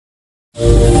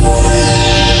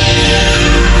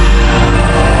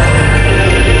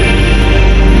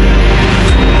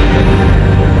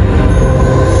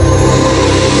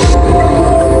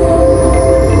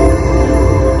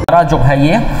हमारा जो है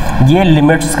ये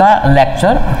लिमिट्स का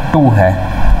लेक्चर 2 है,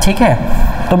 ठीक है।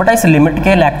 तो बेटा इस लिमिट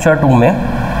के लेक्चर 2 में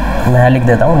मैं लिख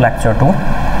देता हूँ लेक्चर 2।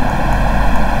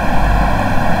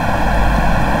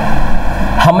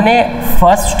 हमने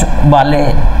फर्स्ट वाले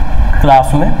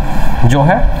क्लास में जो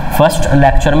है फर्स्ट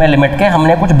लेक्चर में लिमिट के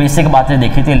हमने कुछ बेसिक बातें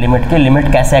देखी थी लिमिट की,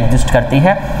 लिमिट कैसे एग्जिस्ट करती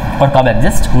है और कब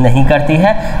एग्जिस्ट नहीं करती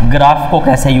है, ग्राफ को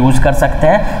कैसे यूज़ कर सकते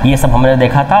हैं, ये सब हमने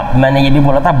देखा था। मैंने ये भी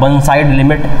बोला था वन साइड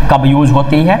लिमिट कब यूज़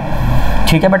होती है,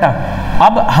 ठीक है बेटा।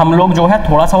 अब हम लोग जो है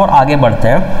थोड़ा सा और आगे बढ़ते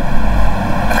हैं।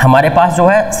 हमारे पास जो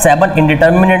है 7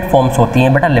 इंडिटर्मिनेट फॉर्म्स होती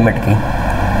हैं बेटा लिमिट की,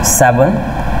 7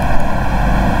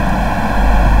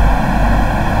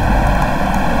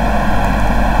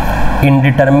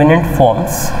 इंडिटर्मिनेट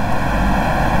फॉर्म्स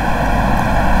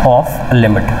ऑफ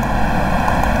लिमिट।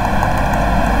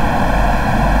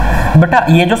 बेटा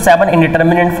ये जो 7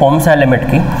 इंडिटर्मिनेट फॉर्म्स है लिमिट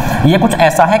की, ये कुछ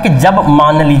ऐसा है कि जब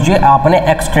मान लीजिए आपने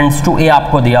x टेंड्स टू a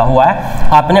आपको दिया हुआ है,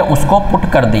 आपने उसको पुट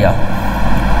कर दिया,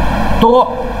 तो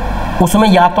उसमें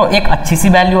या तो एक अच्छी सी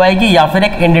वैल्यू आएगी या फिर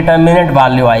एक इंडिटर्मिनेट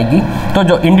वैल्यू आएगी। तो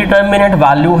जो इंडिटर्मिनेट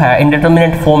वैल्यू है,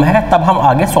 इंडिटर्मिनेट फॉर्म है, तब हम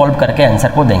आगे सॉल्व करके आंसर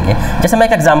को देंगे। जैसे मैं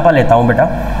एक एग्जांपल लेता हूँ बेटा,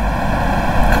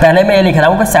 पहले मैं ये लिख रहा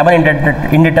हूँ कि 7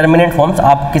 इंडिटर्मिनेट फॉर्म्स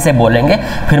आप किसे बोलेंगे,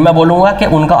 फिर मैं बोलूँगा कि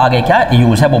उनका आगे क्या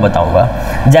यूज़ है वो बताऊँगा।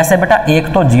 जैसे बेटा एक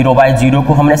तो 0/0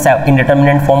 को हमने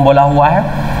इंडिटर्मिनेट फॉर्म बोला हुआ है,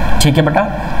 ठीक है बेटा।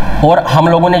 और हम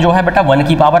लोगों ने जो है बेटा 1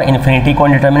 की पावर इन्फिनिटी को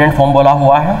इंडिटर्मिनेट फॉर्म बोला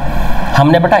हुआ है।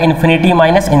 हमने बेटा इन्फिनिटी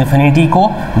माइनस इन्फिनिटी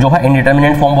को जो है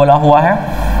इंडिटर्मिनेट फॉर्म बोला हुआ है।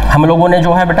 हम लोगों ने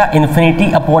जो है बेटा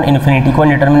इन्फिनिटी अपॉन इन्फिनिटी को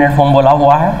इंडिटर्मिनेट फॉर्म बोला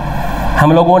हुआ है।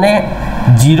 हम लोगों ने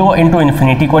 0 इंटू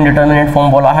इन्फिनिटी को इंडिटर्मिनेट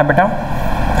फॉर्म बोला है बेटा।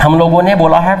 हम लोगों ने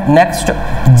बोला है नेक्स्ट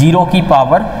 0 की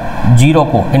पावर 0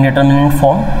 को इंडिटर्मिनेट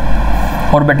फॉर्म,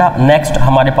 और बेटा नेक्स्ट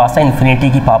हमारे पास है इन्फिनिटी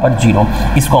की पावर 0,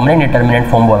 इसको हमने इंडिटर्मिनेट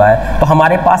फॉर्म बोला है। तो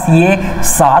हमारे पास ये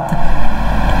 7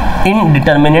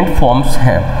 इनडिटर्मिनेट फॉर्म्स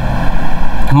हैं।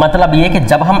 मतलब ये कि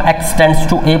जब हम x टेंड्स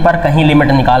टू a पर कहीं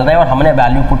लिमिट निकाल रहे हैं और हमने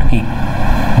वैल्यू पुट की,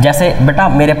 जैसे बेटा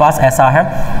मेरे पास ऐसा है,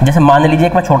 जैसे मान लीजिए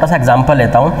कि मैं छोटा सा एग्जांपल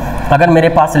लेता हूँ। अगर मेरे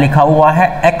पास लिखा हुआ है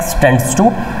x टेंड्स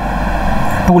टू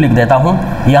 2 लिख देता हूँ,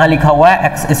 यहाँ लिखा हुआ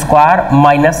है x² -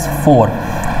 4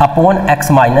 अपॉन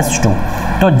x - 2।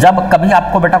 तो जब कभी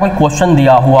आपको बेटा कोई क्वेश्चन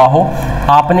दिया हुआ हो,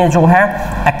 आपने जो है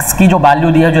x की जो वैल्यू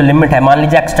दी है, जो लिमिट है, मान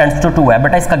लीजिए x टेंड्स टू 2 है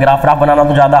बेटा, इसका ग्राफ बनाना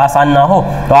तो ज़्यादा आसान ना हो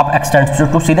तो आप x टेंड्स टू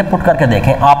 2 सीधे पुट करके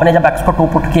देखें। आपने जब x को 2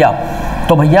 पुट किया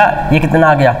तो भैया ये कितना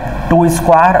आ गया,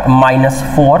 2²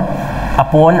 - 4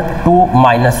 अपॉन 2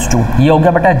 - 2, ये हो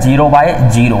गया बेटा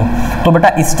 0/0। तो बेटा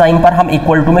इस टाइम पर हम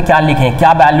इक्वल टू में क्या लिखें,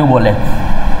 क्या वैल्यू बोलें,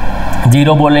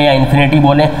 0 बोलें या इन्फिनिटी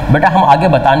बोलें, बेटा हम आगे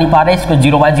बता नहीं पा रहे, इसको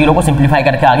 0/0 को सिंप्लीफाई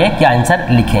करके आगे क्या आंसर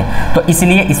लिखें। तो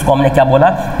इसलिए इसको हमने क्या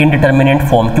बोला, इनडिटर्मिनेट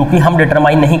फॉर्म, क्योंकि हम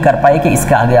डिटरमाइन नहीं कर पाए कि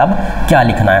इसके आगे अब क्या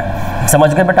लिखना है।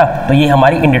 समझ गए बेटा, तो ये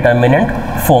हमारी इनडिटर्मिनेट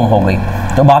फॉर्म हो गई।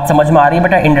 तो बात समझ में आ रही है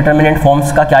बेटा, इनडिटर्मिनेट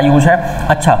फॉर्म्स का क्या यूज है।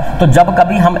 अच्छा, तो जब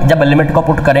कभी हम जब लिमिट को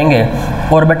पुट करेंगे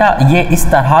और बेटा ये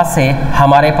इस तरह से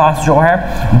हमारे पास जो है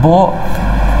वो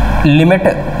लिमिट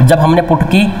जब हमने पुट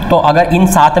की, तो अगर इन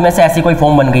 7 में से ऐसी कोई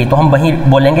फॉर्म बन गई तो हम वही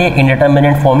बोलेंगे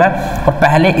इनडिटर्मिनेट फॉर्म है। और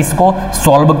पहले इसको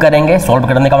सॉल्व करेंगे, सॉल्व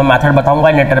करने का मैं मेथड बताऊंगा,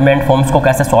 इनडिटर्मिनेट फॉर्म्स को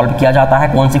कैसे सॉल्व किया जाता है,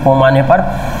 कौन सी फॉर्म आने पर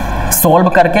सॉल्व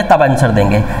करके तब आंसर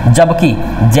देंगे। जबकि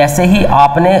जैसे ही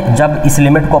आपने जब इस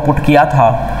लिमिट को पुट किया था,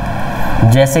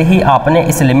 जैसे ही आपने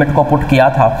इस लिमिट को पुट किया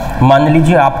था, मान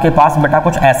लीजिए आपके पास बेटा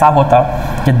कुछ ऐसा होता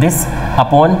कि दिस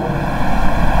अपॉन,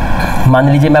 मान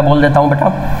लीजिए मैं बोल देता हूँ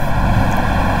बेटा,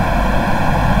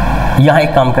 यहाँ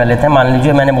एक काम कर लेते हैं, मान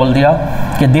लीजिए मैंने बोल दिया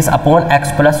कि दिस अपॉन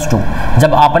x + 2।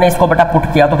 जब आपने इसको बेटा पुट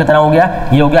किया तो कितना हो गया,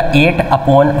 ये हो गया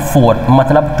 8/4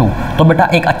 मतलब 2। तो बेटा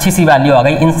एक अच्छी सी वैल्यू आ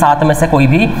गई, इन 7 में से कोई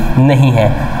भी नहीं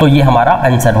है, तो ये हमारा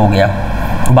आंसर हो गया।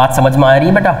 बात समझ में आ रही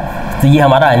है बेटा, तो ये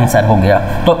हमारा आंसर हो गया।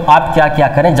 तो आप क्या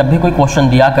करें, जब भी कोई क्वेश्चन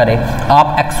दिया करें,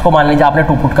 आप x को मान लीजिए आपने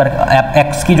 2 पुट कर,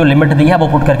 x की जो लिमिट दी है वो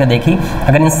पुट करके देखी,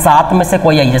 अगर इन 7 में से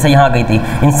कोई आई, जैसे यहाँ गई थी,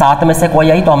 इन 7 में से कोई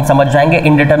आई तो हम समझ जाएंगे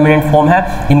इनडिटर्मिनेट फॉर्म है,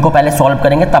 इनको पहले सॉल्व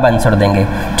करेंगे तब आंसर देंगे,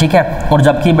 ठीक है। और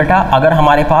जबकि बेटा अगर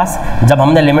हमारे पास जब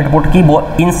हमने लिमिट पुट की वो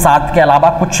इन 7 के अलावा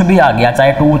कुछ भी आ गया,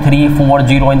 चाहे 2, 3, 4,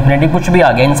 0 इन्फिनिटी कुछ भी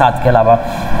आ गया इन 7 के अलावा,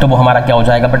 तो वो हमारा क्या हो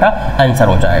जाएगा बेटा, आंसर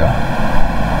हो जाएगा।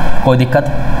 कोई दिक्कत।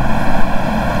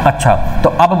 अच्छा, तो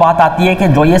अब बात आती है कि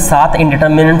जो ये 7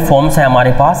 इंडिटर्मिनेट फॉर्म्स हैं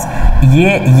हमारे पास,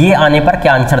 ये आने पर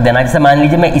क्या आंसर देना है। जैसे मान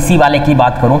लीजिए मैं इसी वाले की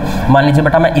बात करूं, मान लीजिए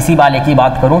बेटा मैं इसी वाले की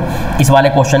बात करूं, इस वाले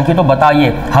क्वेश्चन की, तो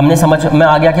बताइए हमने समझ में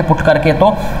आ गया कि पुट करके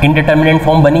तो इंडिटर्मिनेट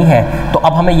फॉर्म बनी है। तो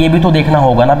अब हमें ये भी तो देखना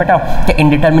होगा ना बेटा कि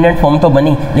इंडिटर्मिनेट फॉर्म तो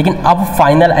बनी, लेकिन अब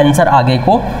फाइनल आंसर आगे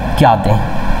को क्या दें।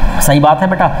 सही बात है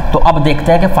बेटा। तो अब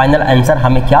देखते हैं कि फाइनल आंसर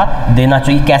हमें क्या देना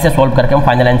चाहिए, कैसे सॉल्व करके हम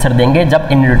फाइनल आंसर देंगे जब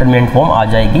इनडिटरमिनेट फॉर्म आ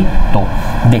जाएगी। तो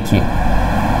देखिए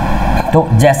तो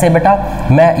जैसे बेटा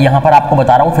मैं यहाँ पर आपको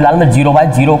बता रहा हूँ, फिलहाल मैं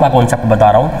 0/0 का कॉन्सेप्ट बता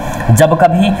रहा हूँ। जब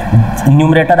कभी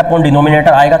न्यूमरेटर अपॉन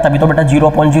डिनोमिनेटर आएगा तभी तो बेटा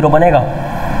 0/0 बनेगा।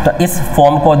 तो इस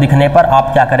फॉर्म को दिखने पर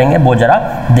आप क्या करेंगे वो जरा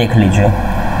देख लीजिए।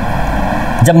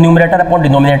 जब न्यूमरेटर अपॉन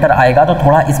डिनोमिनेटर आएगा तो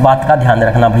थोड़ा इस बात का ध्यान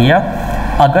रखना भैया,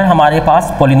 अगर हमारे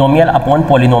पास पॉलिनोमियल अपॉन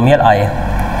पॉलिनोमियल आए,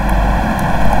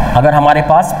 अगर हमारे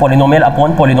पास पॉलिनोमियल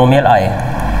अपॉन पॉलिनोमियल आए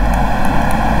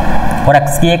और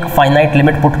x की एक फाइनाइट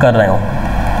लिमिट पुट कर रहे हो,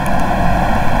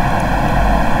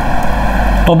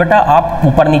 तो बेटा आप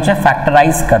ऊपर नीचे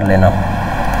फैक्टराइज कर लेना,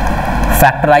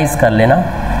 फैक्टराइज कर लेना,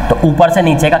 तो ऊपर से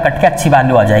नीचे का कट के अच्छी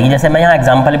वैल्यू आ जाएगी। जैसे मैं यहाँ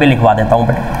एग्जांपल भी लिखवा देता हूँ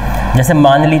बेटा। जैसे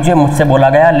मान लीजिए मुझसे बोला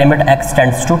गया limit x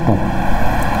tends to 2,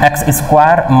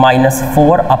 x²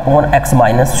 -4 upon x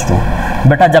 -2।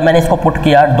 बेटा जब मैंने इसको पुट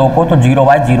किया 2 को तो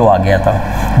 0/0 आ गया था।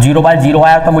 0/0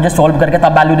 आया तो मुझे सॉल्व करके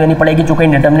तब वैल्यू देनी पड़ेगी क्योंकि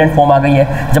इंडिटरमिनेंट फॉर्म आ गई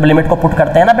है। जब लिमिट को पुट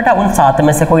करते हैं ना बेटा, उन 7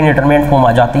 में से कोई इंडिटरमिनेंट फॉर्म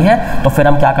आ जाती है तो फिर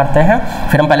हम क्या करते हैं,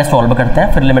 फिर हम पहले सॉल्व करते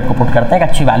हैं, फिर लिमिट को पुट करते हैं, एक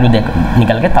अच्छी वैल्यू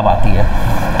निकल के तब आती है।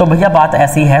 तो भैया बात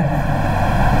ऐसी है,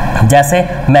 जैसे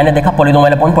मैंने देखा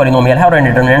पॉलिनोमियल अपॉन पॉलिनोमियल है और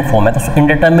इंडिटरमिनेंट फॉर्म है, तो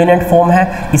इंडिटरमिनेंट फॉर्म है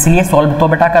इसलिए सॉल्व तो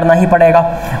बेटा करना ही पड़ेगा।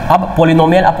 अब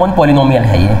पॉलिनोमियल अपॉन पॉलिनोमियल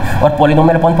है ये, और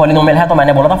पॉलिनोमियल अपॉन पॉलिनोमियल है तो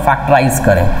मैंने बोला था फैक्टराइज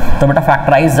करें। तो बेटा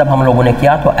फैक्टराइज जब हम लोगों ने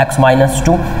किया तो x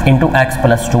 -2 इंटू x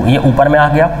 + 2 ये ऊपर में आ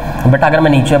गया। बेटा अगर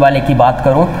मैं नीचे वाले की बात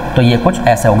करूँ तो ये कुछ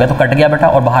ऐसे हो गया, तो कट गया बेटा,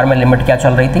 और बाहर में लिमिट क्या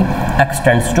चल रही थी, x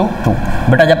टेंड्स टू 2।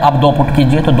 बेटा जब आप 2 पुट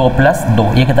कीजिए तो 2 + 2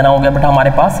 ये कितना हो गया बेटा,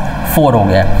 हमारे पास 4 हो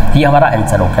गया। ये हमारा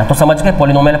आंसर हो गया। तो समझ गए,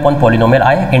 पॉलिनोमियल अपॉन पॉलिनोमियल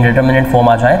आए, इंडिटरमिनेंट फॉर्म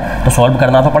आ जाए तो सॉल्व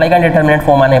करना तो पड़ेगा इंडिटरमिनेंट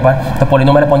फॉर्म आने पर। तो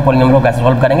पॉलिनोमियल अपॉन पॉलिनोमियल को कैसे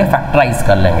सॉल्व करेंगे, फैक्टराइज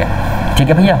कर लेंगे। ठीक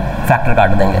है भैया, फैक्टर काट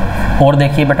देंगे। और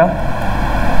देखिए बेटा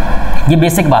ये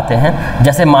बेसिक बातें हैं।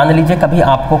 जैसे मान लीजिए कभी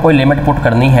आपको कोई लिमिट पुट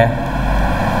करनी है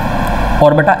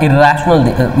और बेटा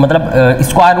इरेशनल मतलब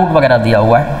स्क्वायर रूट वगैरह दिया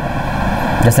हुआ है,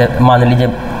 जैसे मान लीजिए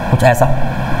कुछ ऐसा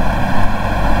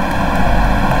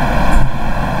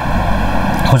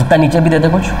हो सकता है, नीचे भी दे दे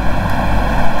कुछ,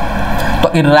 तो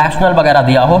इरेशनल वगैरह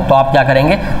दिया हो तो आप क्या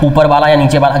करेंगे, ऊपर वाला या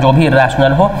नीचे वाला जो भी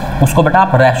इरेशनल हो उसको बेटा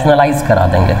आप रैशनलाइज करा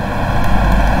देंगे,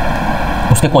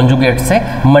 उसके कॉन्जुगेट से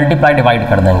मल्टीप्लाई डिवाइड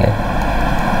कर देंगे।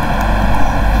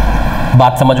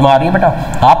 बात समझ में आ रही है बेटा,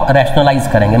 आप रैशनलाइज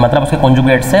करेंगे मतलब उसके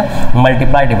कॉन्जुगेट से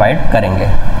मल्टीप्लाई डिवाइड करेंगे।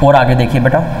 और आगे देखिए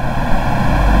बेटा,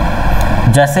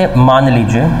 जैसे मान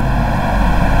लीजिए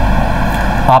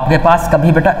आपके पास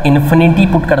कभी बेटा इन्फिनिटी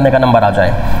पुट करने का नंबर आ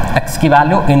जाए, x की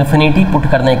वैल्यू इन्फिनिटी पुट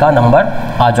करने का नंबर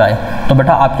आ जाए, तो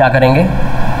बेटा आप क्या करेंगे,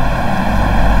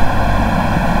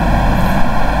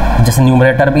 जैसे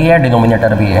न्यूमरेटर भी है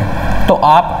डिनोमिनेटर भी है, तो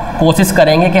आप कोशिश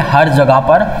करेंगे कि हर जगह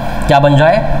पर क्या बन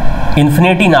जाए,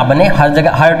 इन्फिनिटी ना बने, हर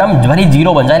जगह हर टर्म भले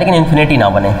 0 बन जाए लेकिन इन्फिनिटी ना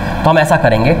बने। तो हम ऐसा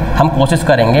करेंगे, हम कोशिश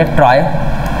करेंगे try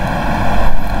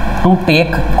to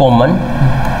take common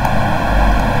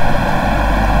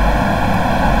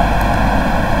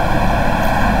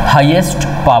highest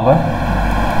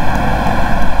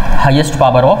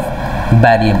power of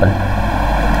variable.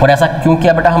 और ऐसा क्यों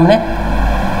किया बेटा हमने,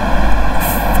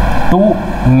 टू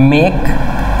मेक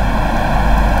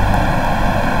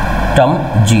टर्म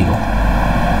 0।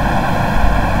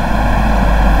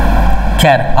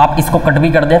 खैर आप इसको कट भी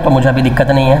कर दें तो मुझे अभी दिक्कत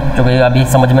नहीं है, क्योंकि अभी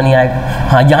समझ में नहीं आएगा।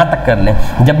 हाँ यहाँ तक कर लें,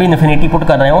 जब भी इन्फिनिटी पुट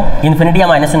कर रहे हो, इन्फिनिटी या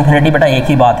माइनस इन्फिनिटी बेटा एक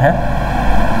ही बात है,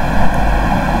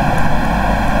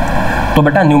 तो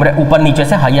बेटा न्यूमरेटर ऊपर नीचे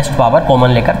से हाईएस्ट पावर कॉमन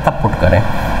लेकर तब पुट करें।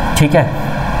 ठीक है,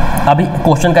 अभी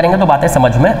क्वेश्चन करेंगे तो बातें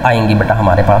समझ में आएंगी बेटा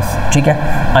हमारे पास। ठीक है,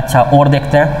 अच्छा और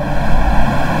देखते हैं,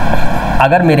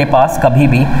 अगर मेरे पास कभी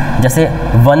भी जैसे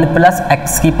 1 +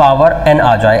 x⁴n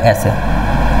आ जाए, ऐसे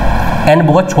n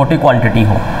बहुत छोटी क्वांटिटी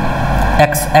हो,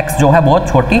 x जो है बहुत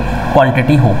छोटी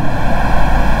क्वांटिटी हो,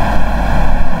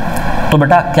 तो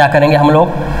बेटा क्या करेंगे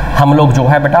हम लोग जो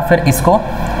है बेटा फिर इसको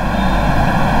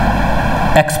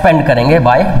एक्सपेंड करेंगे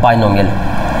बाय बाइनोमियल,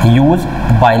 यूज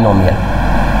बाइनोमियल।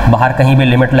 बाहर कहीं भी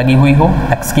लिमिट लगी हुई हो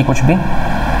x की कुछ भी,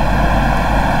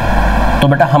 तो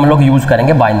बेटा हम लोग यूज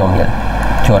करेंगे बाइनोमियल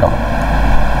थ्योरम,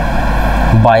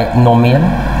 बाइनोमियल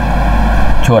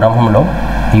थ्योरम हम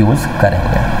लोग यूज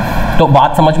करेंगे। तो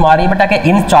बात समझ में आ रही है बेटा कि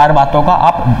इन 4 बातों का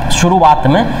आप शुरुआत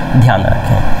में ध्यान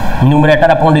रखें। न्यूमरेटर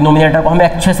अपॉन डिनोमिनेटर को हमें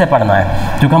अच्छे से पढ़ना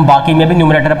है, क्योंकि हम बाकी में भी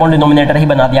न्यूमरेटर अपॉन डिनोमिनेटर ही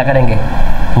बना दिया करेंगे,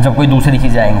 जब कोई दूसरी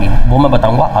चीज़ें आएंगी वो मैं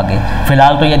बताऊंगा आगे।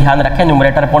 फिलहाल तो ये ध्यान रखें,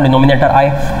 न्यूमरेटर अपॉन डिनोमिनेटर आए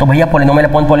तो भैया पॉलिनोमियल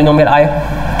अपॉन पॉलिनोमियल आए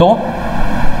तो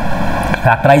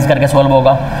फैक्टराइज करके सॉल्व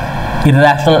होगा,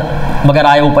 इरेशनल वगैरह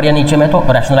आए ऊपर या नीचे में तो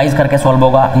रैशनलाइज करके सॉल्व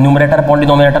होगा। न्यूमरेटर अपॉन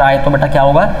डिनोमिनेटर आए तो बेटा क्या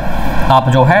होगा, आप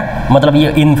जो है मतलब ये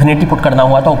इन्फिनिटी पुट करना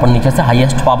हुआ तो ऊपर नीचे से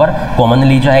हाईएस्ट पावर कॉमन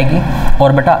ली जाएगी।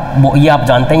 और बेटा वो ये आप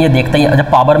जानते हैं, ये देखते हैं जब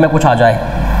पावर में कुछ आ जाए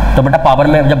तो बेटा पावर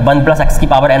में जब 1 + x की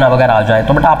पावर n वगैरह आ जाए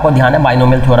तो बेटा आपको ध्यान है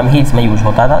बाइनोमियल थ्योरम ही इसमें यूज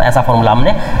होता था, ऐसा फॉर्मूला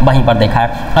हमने वहीं पर देखा है।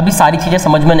 अभी सारी चीज़ें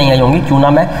समझ में नहीं आई होंगी, क्यों ना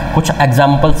मैं कुछ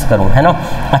एग्जाम्पल्स करूँ, है ना।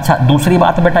 अच्छा, दूसरी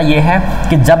बात बेटा ये है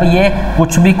कि जब ये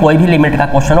कुछ भी कोई भी लिमिट का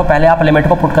क्वेश्चन हो, पहले आप लिमिट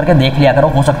को पुट करके देख लिया करो,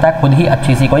 हो सकता है खुद ही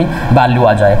अच्छी सी कोई वैल्यू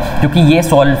आ जाए, क्योंकि ये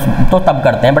सॉल्व तो तब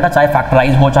करते हैं बेटा, चाहे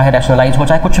फैक्टराइज हो, चाहे रैशनलाइज हो,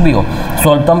 चाहे कुछ भी हो,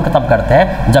 सॉल्व तो हम तब करते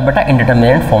हैं जब बेटा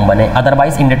इंडिटरमिनेंट फॉर्म बने।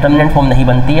 अदरवाइज इंडिटरमिनेंट फॉर्म नहीं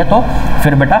बनती है तो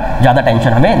फिर बेटा ज़्यादा टेंशन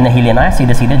हमें नहीं लेना है,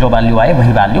 सीधे सीधे जो वैल्यू आए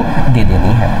वही वैल्यू दे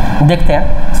देनी है। देखते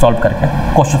हैं सॉल्व करके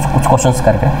कुछ क्वेश्चंस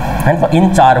करके, है। तो इन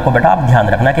 4 को बेटा आप ध्यान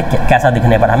रखना कि कैसा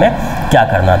दिखने पर हमें क्या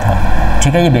करना था,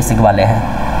 ठीक है। ये बेसिक वाले हैं,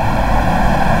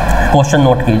 क्वेश्चन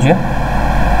नोट कीजिए।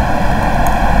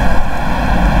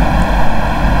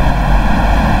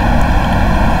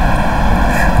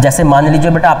 जैसे मान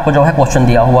लीजिए बेटा आपको जो है क्वेश्चन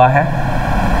दिया हुआ है,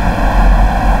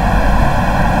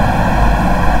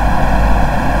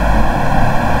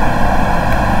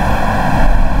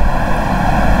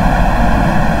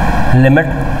 limit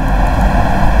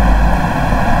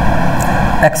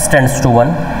x tends to 1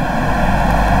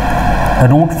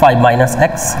 √5 -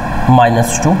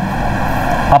 x - 2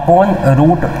 upon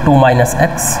 √2 -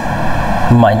 x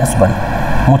 - 1।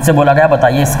 मुझसे बोला गया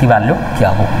बताइए इसकी वैल्यू क्या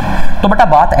हो। तो बेटा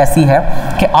बात ऐसी है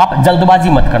कि आप जल्दबाजी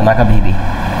मत करना कभी भी,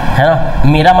 है ना।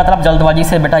 मेरा मतलब जल्दबाजी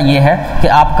से बेटा ये है कि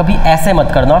आप कभी ऐसे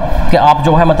मत करना कि आप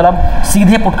जो है मतलब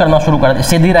सीधे पुट करना शुरू कर दिए,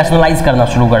 सीधे रैशनलाइज करना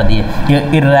शुरू कर दिए, ये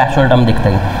इर्रेशनल टर्म दिखता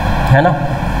ही, है ना।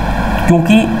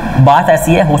 क्योंकि बात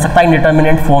ऐसी है, हो सकता है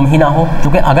इंडिटरमिनेंट फॉर्म ही ना हो,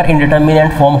 क्योंकि अगर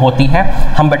इंडिटरमिनेंट फॉर्म होती है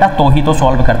हम बेटा तो ही तो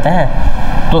सॉल्व करते हैं।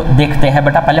 तो देखते हैं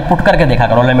बेटा, पहले पुट करके देखा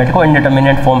करो लिमिट को,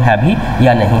 इंडिटरमिनेंट फॉर्म है भी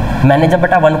या नहीं। मैंने जब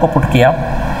बेटा 1 को पुट किया,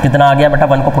 कितना आ गया बेटा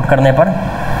 1 को पुट करने पर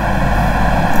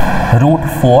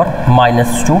 √4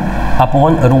 - 2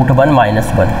 अपॉन √1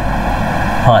 - 1।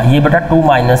 हाँ, ये बेटा 2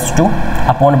 - 2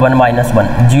 अपॉन 1 - 1,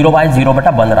 0/0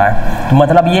 बेटा बन रहा है। तो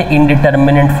मतलब ये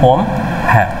इनडिटरमिनेंट फॉर्म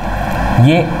है,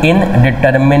 ये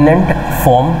इनडिटरमिनेंट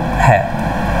फॉर्म है।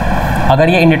 अगर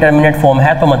ये इनडिटरमिनेट फॉर्म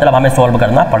है तो मतलब हमें सॉल्व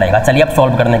करना पड़ेगा। चलिए अब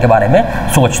सॉल्व करने के बारे में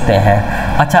सोचते हैं।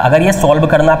 अच्छा, अगर ये सॉल्व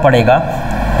करना पड़ेगा,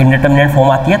 इंडिटरमिनेट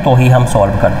फॉर्म आती है तो ही हम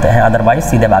सॉल्व करते हैं, अदरवाइज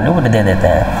सीधे वैल्यू दे देते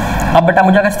हैं। अब बेटा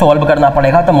मुझे अगर सॉल्व करना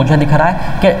पड़ेगा तो मुझे दिख रहा है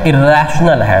कि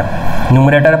इर्रेशनल है,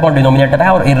 न्यूमरेटर अपॉन डिनोमिनेटर है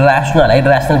और इर्रेशनल है।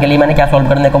 इर्रेशनल के लिए मैंने क्या सॉल्व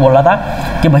करने को बोला था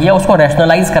कि भैया उसको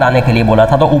रैशनलाइज कराने के लिए बोला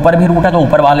था। तो ऊपर भी रूट है तो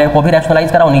ऊपर वाले को भी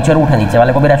रैशनलाइज कराओ, नीचे रूट है नीचे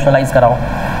वाले को भी रैशनलाइज कराओ।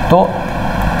 तो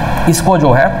इसको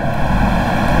जो है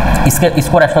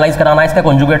इसको रैशनलाइज कराना है, इसके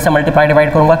कॉन्जुगेट से मल्टीप्लाई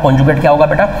डिवाइड करूंगा। कॉन्जुगेट क्या होगा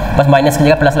बेटा, बस माइनस की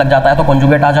जगह प्लस लग जाता है तो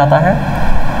कॉन्जुगेट आ जाता है।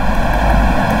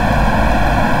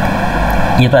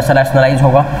 ये तो ऐसा रैशनलाइज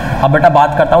होगा। अब बेटा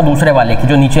बात करता हूँ दूसरे वाले की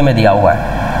जो नीचे में दिया हुआ है।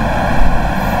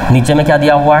 नीचे में क्या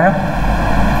दिया हुआ है,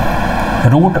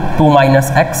 √2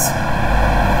 - x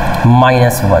 -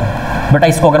 1। बेटा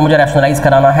इसको अगर मुझे रैशनलाइज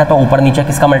कराना है तो ऊपर नीचे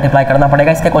किसका मल्टीप्लाई करना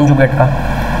पड़ेगा, इसके कॉन्जुगेट का।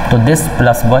 तो दिस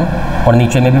प्लस 1 और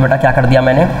नीचे में भी बेटा क्या कर दिया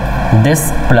मैंने,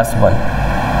 दिस प्लस 1।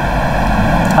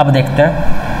 अब देखते हैं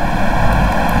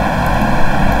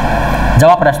जब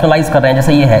आप रैशनलाइज कर रहे हैं,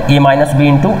 जैसे ये है a - b ×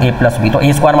 a + b, तो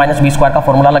a² - b² का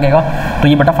फॉर्मूला लगेगा। तो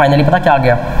ये बेटा फाइनली पता क्या आ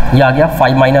गया, ये आ गया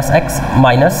 5 - x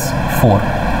 - 4।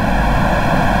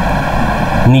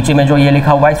 नीचे में जो ये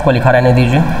लिखा हुआ है इसको लिखा रहने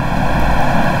दीजिए।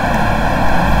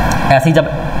 ऐसे ही जब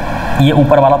ये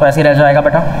ऊपर वाला तो ऐसे ही रह जाएगा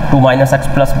बेटा 2 - x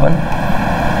 + 1।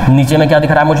 नीचे में क्या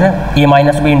दिख रहा है मुझे, a -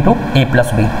 b × a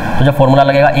 + b। तो जब फॉर्मूला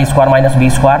लगेगा a² -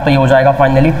 b² तो ये हो जाएगा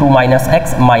फाइनली 2 -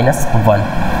 x - 1।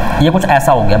 ये कुछ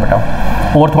ऐसा हो गया बेटा।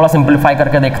 और थोड़ा सिंप्लीफाई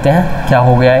करके देखते हैं क्या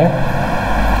हो गया है।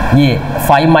 ये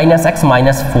 5 - x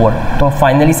 - 4, तो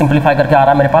फाइनली सिंप्लीफाई करके आ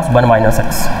रहा है मेरे पास 1 -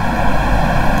 x।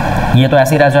 ये तो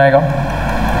ऐसे ही रह जाएगा,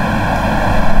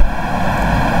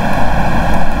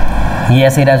 ये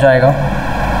ऐसे ही रह जाएगा,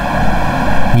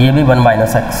 ये भी 1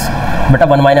 - x। बेटा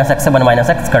 1 - x से 1 -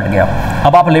 x कट गया।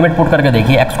 अब आप लिमिट पुट करके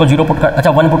देखिए, x को 0 पुट कर, अच्छा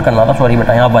 1 पुट करना था, सॉरी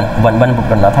बेटा यहाँ 1 पुट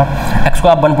करना था। x को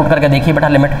आप 1 पुट करके देखिए बेटा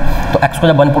लिमिट। तो x को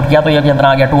जब 1 पुट किया तो ये कितना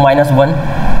आ गया 2 - 1,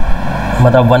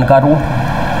 मतलब 1 का रूट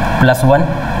प्लस 1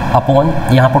 अपॉन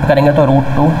यहाँ पुट करेंगे तो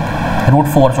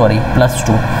 √4 सॉरी प्लस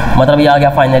 2, मतलब ये आ गया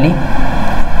फाइनली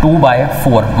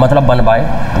 2/4, मतलब 1/2।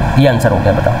 ये आंसर हो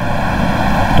गया बेटा।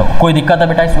 तो कोई दिक्कत है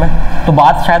बेटा इसमें? तो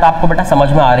बात शायद आपको बेटा समझ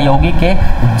में आ रही होगी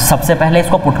कि सबसे पहले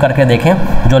इसको पुट करके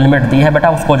देखें, जो लिमिट दी है बेटा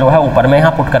उसको जो है ऊपर में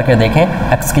यहाँ पुट करके देखें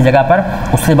x की जगह पर।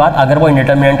 उसके बाद अगर वो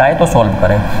इंडिटरमिनेंट आए तो सॉल्व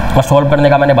करें। और सॉल्व करने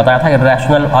का मैंने बताया था,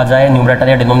 इर्रेशनल आ जाए न्यूमरेटर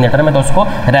या डिनोमिनेटर में तो उसको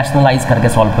रैशनलाइज करके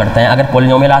सॉल्व करते हैं। अगर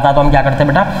पॉलिनोमियल आता है तो हम क्या करते हैं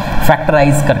बेटा,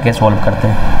 फैक्टराइज करके सॉल्व करते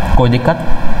हैं। कोई दिक्कत?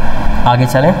 आगे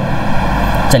चलें।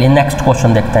 चलिए नेक्स्ट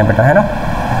क्वेश्चन देखते हैं बेटा, है ना।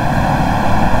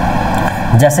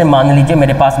 जैसे मान लीजिए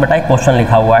मेरे पास बेटा एक क्वेश्चन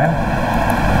लिखा हुआ है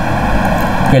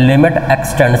कि limit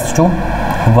x tends to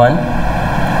 1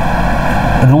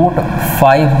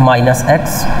 √5 minus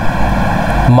x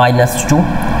minus 2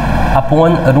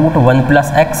 upon √1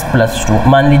 plus x plus 2।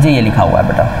 मान लीजिए ये लिखा हुआ है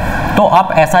बेटा। तो आप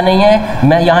ऐसा नहीं है,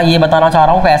 मैं यहाँ ये बताना चाह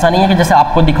रहा हूँ कि ऐसा नहीं है कि जैसे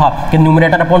आपको दिखा कि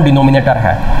न्यूमरेटर अपॉन डिनोमिनेटर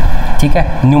है, ठीक है,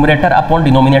 न्यूमरेटर अपॉन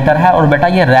डिनोमिनेटर है और बेटा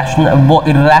ये वो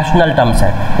इरेशनल टर्म्स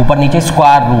है, ऊपर नीचे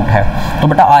स्क्वायर रूट है। तो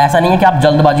बेटा ऐसा नहीं है कि आप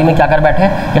जल्दबाजी में क्या कर बैठे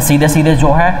कि सीधे सीधे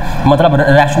जो है मतलब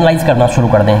रैशनलाइज करना शुरू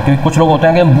कर दें, क्योंकि कुछ लोग होते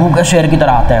हैं कि भूखे शेर की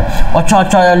तरह आते हैं,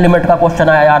 अच्छा लिमिट का क्वेश्चन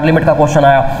आया यार, लिमिट का क्वेश्चन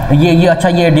आया, ये अच्छा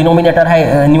ये डिनोमिनेटर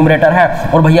है न्यूमरेटर है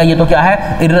और भैया ये तो क्या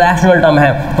है इरेशनल टर्म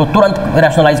है, तो तुरंत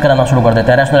रैशनलाइज कराना शुरू कर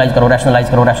देते हैं, रैशनलाइज करो रैशनलाइज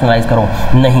करो रैशनलाइज करो।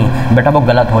 नहीं बेटा वो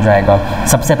गलत हो जाएगा।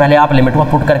 सबसे पहले आप लिमिट को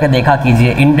पुट करके देखा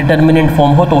कीजिए, इनडिटरमिनेट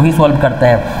फॉर्म हो तो ही सॉल्व करते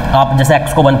हैं। आप जैसे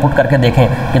x को 1 पुट करके देखें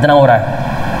कितना हो रहा है,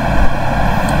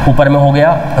 ऊपर में हो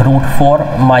गया √4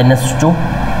 माइनस 2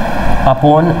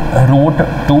 अपॉन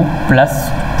 √2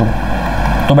 प्लस 2।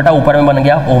 तो बेटा ऊपर में बन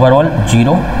गया ओवरऑल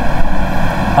 0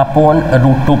 अपॉन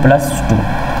 √2 प्लस 2।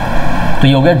 तो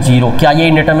ये हो गया 0। क्या ये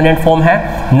इंडिटरमिनेट फॉर्म है?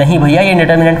 नहीं भैया ये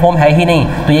इंडिटरमिनेट फॉर्म है ही नहीं।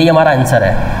 तो यही हमारा आंसर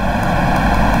है,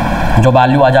 जो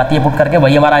वैल्यू आ जाती है पुट करके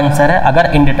वही हमारा आंसर है, अगर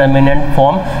इंडिटरमिनेट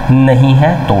फॉर्म नहीं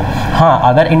है तो। हाँ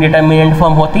अगर इंडिटरमिनेट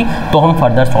फॉर्म होती तो हम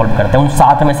फर्दर सॉल्व करते हैं, उन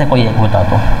 7 में से कोई एक होता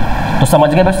तो समझ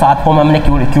गए भाई 7 फॉर्म हमने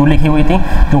क्यों लिखी हुई थी,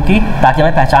 क्योंकि ताकि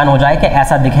हमें पहचान हो जाए कि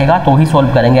ऐसा दिखेगा तो ही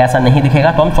सॉल्व करेंगे, ऐसा नहीं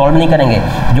दिखेगा तो हम सॉल्व नहीं करेंगे,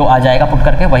 जो आ जाएगा पुट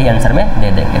करके वही आंसर में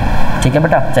दे देंगे। ठीक है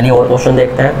बेटा, चलिए और क्वेश्चन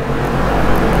देखते हैं।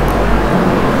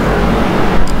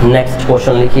 नेक्स्ट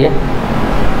क्वेश्चन लिखिए।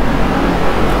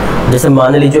 जैसे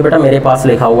मान लीजिए बेटा मेरे पास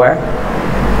लिखा हुआ है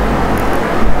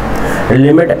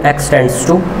लिमिट x टेंड्स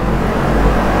टू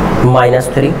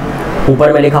 -3,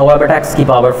 ऊपर में लिखा हुआ है बेटा x की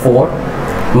power 4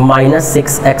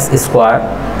 -6x square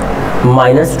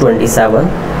 -27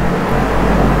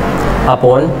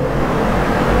 upon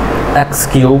x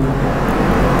cube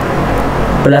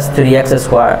plus 3x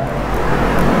square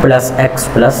plus x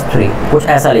plus 3, कुछ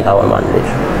ऐसा लिखा हुआ मान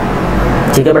लीजिए।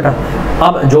 ठीक है बेटा,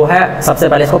 अब जो है सबसे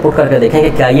पहले इसको पुट करके देखेंगे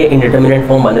क्या ये इंडिटरमिनेट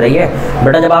फॉर्म बन रही है।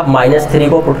 बेटा जब आप -3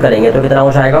 को पुट करेंगे तो कितना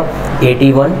हो जाएगा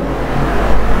 81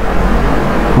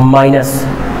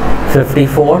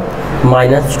 -54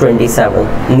 -27,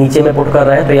 नीचे में पुट कर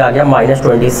रहे हैं तो ये आ गया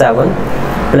 -27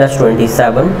 प्लस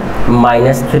 27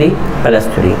 -3 प्लस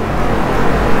 3,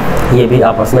 ये भी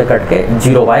आपस में कट के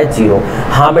 0/0।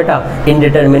 हाँ बेटा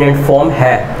इनडिटरमिनेट फॉर्म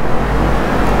है,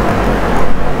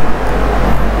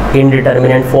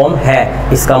 इनडिटरमिनेट फॉर्म है,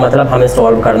 इसका मतलब हमें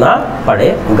सॉल्व करना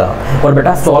पड़ेगा। और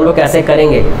बेटा सॉल्व कैसे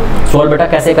करेंगे, सॉल्व बेटा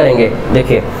कैसे करेंगे,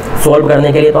 देखिए सॉल्व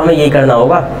करने के लिए तो हमें यही करना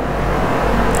होगा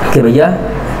कि भैया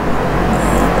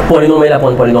पॉलिनोमियल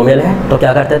अपॉन पॉलिनोमियल है तो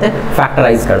क्या करते थे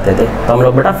फैक्टराइज करते थे, तो हम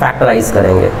लोग बेटा फैक्टराइज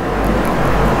करेंगे।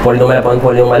 पॉलिनोमियल अपॉन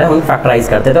पॉलिनोमियल है हम फैक्टराइज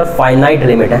करते थे और फाइनाइट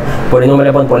लिमिट है, पॉलिनोमियल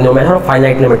अपॉन पॉलिनोमियल है और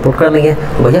फाइनाइट लिमिट पुट कर लिए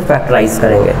तो भैया फैक्टराइज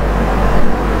करेंगे।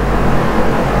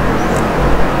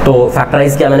 तो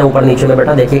फैक्टराइज किया मैंने ऊपर नीचे में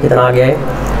बेटा, देखिए कितना आ गया है,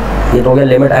 ये तो हो गया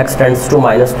लिमिट x टेंड्स टू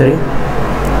 -3,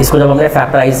 इसको जब हमने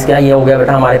फैक्टराइज किया ये हो गया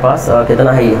बेटा हमारे पास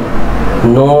कितना है ये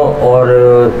 9, और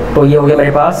तो ये हो गया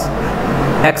मेरे पास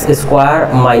x square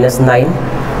 -9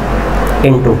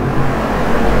 into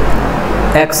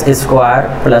x square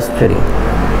plus 3,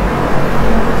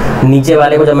 नीचे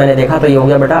वाले को जब मैंने देखा तो ये हो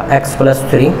गया बेटा x plus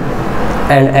 3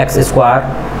 and x square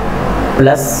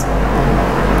plus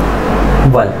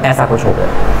 1, ऐसा कुछ हो गया।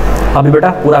 अभी बेटा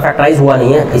पूरा फैक्टराइज हुआ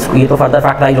नहीं है, इसको ये तो फर्दर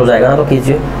फैक्टराइज हो जाएगा ना, तो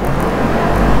कीजिए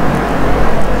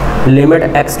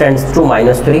लिमिट x टेंड्स टू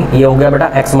 -3, ये हो गया बेटा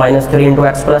x -3 into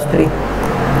x plus 3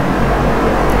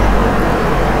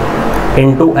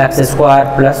 into x square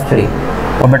plus 3,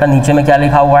 और बेटा नीचे में क्या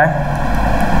लिखा हुआ है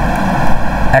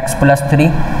x plus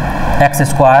 3 x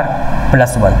square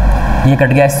plus 1, ये कट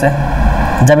गया इससे।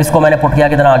 जब इसको मैंने पुट किया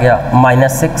कितना आ गया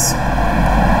 -6,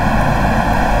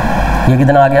 ये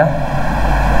कितना आ गया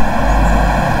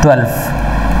 12,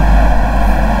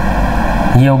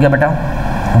 ये हो गया बेटा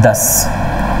 10,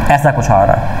 ऐसा कुछ आ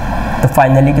रहा है। तो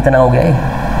फाइनली कितना हो गया ये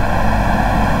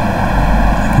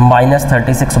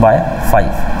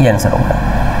 -36/5, ये आंसर हो गया।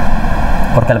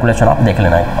 और कैलकुलेशन आप देख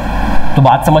लेना एक बार। तो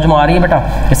बात समझ में आ रही है बेटा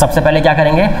कि सबसे पहले क्या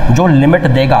करेंगे, जो लिमिट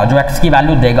देगा, जो x की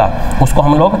वैल्यू देगा उसको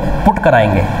हम लोग पुट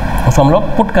कराएंगे,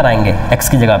 x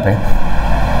की जगह पे,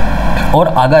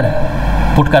 और अगर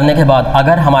पुट करने के बाद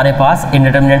अगर हमारे पास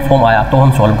इंडिटरमिनेट फॉर्म आया तो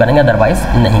हम सॉल्व करेंगे, अदरवाइज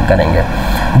नहीं करेंगे।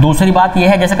 दूसरी बात ये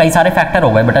है जैसे कई सारे फैक्टर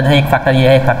हो गए बेटा, जैसे एक फैक्टर ये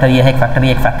है, एक फैक्टर ये है, एक फैक्टर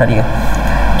ये, एक फैक्टर ये,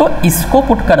 तो इसको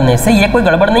पुट करने से ये कोई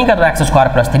गड़बड़ नहीं कर रहा x स्क्वायर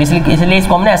प्लस 3, इसलिए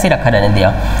इसको हमने ऐसे रखा रहने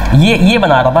दिया। ये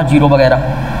बना रहा था 0 वगैरह,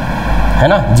 है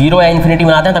ना, 0 या इन्फिनिटी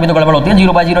बनाते हैं तभी तो गड़बड़ होती है,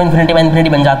 0/0 इन्फिनिटी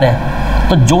बन जाते हैं।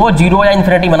 तो जो 0 या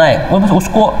इन्फिनिटी बनाए वो बस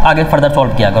उसको आगे फर्दर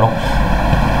सॉल्व किया करो।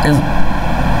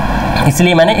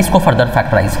 इसलिए मैंने इसको फर्दर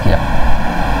फैक्टराइज किया।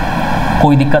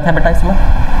 कोई दिक्कत है बेटा इसमें?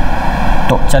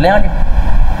 तो चले आगे,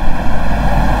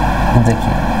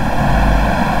 देखिए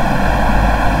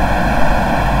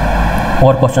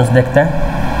और क्वेश्चंस देखते हैं।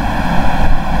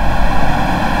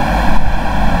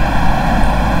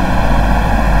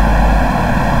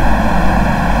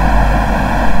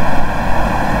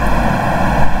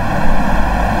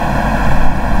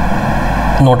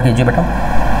 नोट कीजिए बेटा,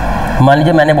 मान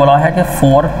लीजिए मैंने बोला है कि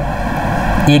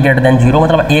 4a ग्रेटर देन 0,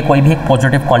 मतलब a कोई भी एक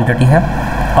पॉजिटिव क्वांटिटी है,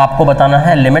 आपको बताना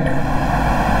है limit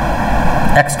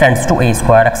x tends to a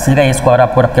square, x का a स्क्वायर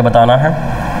आपको रख के बताना है।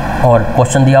 और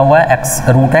क्वेश्चन दिया हुआ है x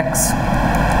root x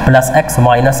plus x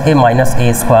minus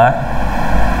a square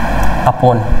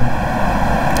upon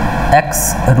x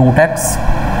root x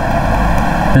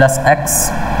plus x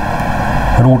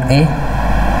root a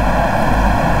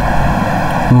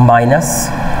minus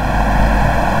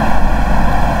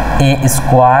a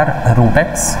square root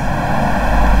x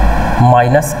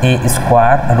minus a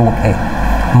square root a।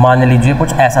 मान लीजिए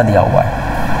कुछ ऐसा दिया हुआ है।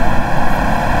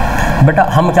 बेटा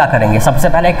हम क्या करेंगे, सबसे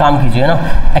पहले एक काम कीजिए ना,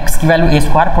 x की वैल्यू a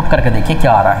स्क्वायर पुट करके देखिए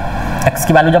क्या आ रहा है। x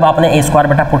की वैल्यू जब आपने a स्क्वायर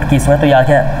बेटा पुट की इसमें, तो यहाँ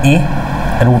क्या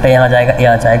a रूट a यहाँ जाएगा, a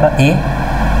आ जाएगा a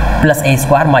plus a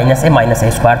square minus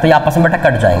a square, तो ये आपस में बेटा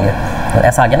कट जाएंगे। तो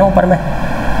ऐसा आ गया ना ऊपर में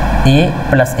a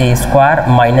plus a square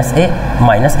minus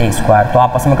a square, तो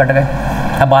आपस में कट गए।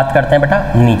 अब बात करते हैं बेटा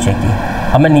नीचे की।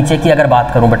 अब मैं नीचे की अगर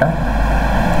बात करूं बेटा,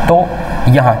 तो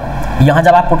यहाँ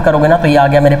जब आप पुट करोगे ना, तो ये आ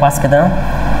गया मेरे पास कितना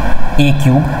a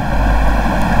क्यूब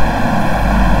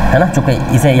है ना, चूँकि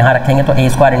इसे यहाँ रखेंगे तो a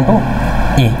square into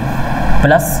a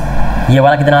plus ये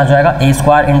वाला कितना आ जाएगा a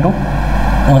स्क्वायर इंटू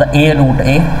मतलब a root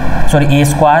a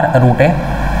square root a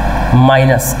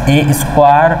minus a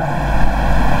square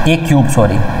a cube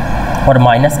और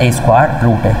minus a square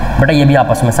root a। बेटा ये भी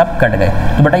आपस में सब कट गए,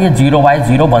 तो बेटा ये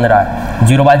 0/0 बन रहा है,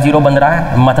 0/0 बन रहा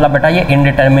है, मतलब बेटा ये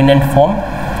इनडिटर्मिनेंट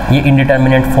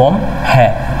फॉर्म है।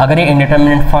 अगर ये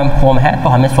इनडिटर्मिनेंट फॉर्म है तो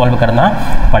हमें सॉल्व करना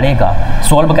पड़ेगा।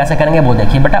 सॉल्व कैसे करेंगे वो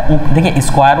देखिए बेटा। देखिए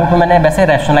स्क्वायर रूट में मैंने वैसे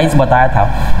रैशनलाइज बताया था,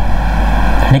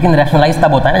 लेकिन रैशनलाइज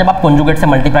तब होता है ना जब आप कॉन्जुगेट से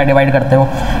मल्टीप्लाई डिवाइड करते हो।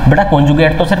 बेटा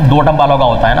कॉन्जुगेट तो सिर्फ 2 टर्म वालों का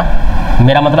होता है ना।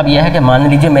 मेरा मतलब यह है कि मान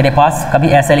लीजिए मेरे पास कभी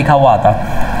ऐसे लिखा हुआ आता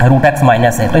रूट x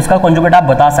माइनस है, तो इसका कॉन्जुगेट आप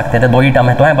बता सकते थे, 2 ही टर्म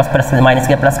है तो है, बस प्लस माइनस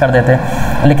के प्लस कर देते।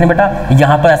 लेकिन बेटा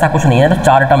यहाँ तो ऐसा कुछ नहीं है, तो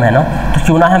 4 टर्म है ना, तो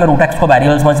क्यों ना हम रूट x को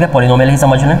वेरिएबल समझ के पॉलिनोमियल ही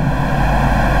समझ लें।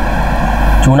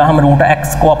 क्यों ना हम रूट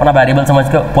x को अपना वेरिएबल समझ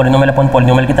के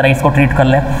पॉलिनोमियल की तरह इसको ट्रीट कर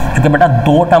लें। क्योंकि बेटा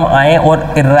 2 टर्म आए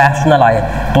और इरेशनल आए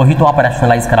तो ही तो आप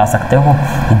रैशनलाइज करा सकते हो।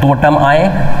 2 टर्म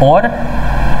आए और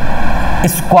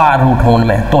स्क्वायर रूट होने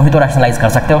में तो ही तो रैशनलाइज कर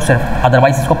सकते हो सिर्फ,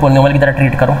 अदरवाइज इसको पॉलिनोमियल की तरह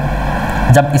ट्रीट करो।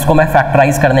 जब इसको मैं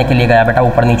फैक्टराइज करने के लिए गया बेटा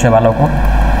ऊपर नीचे वालों को,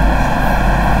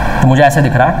 तो मुझे ऐसे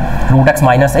दिख रहा है रूट x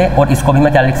माइनस a, और इसको भी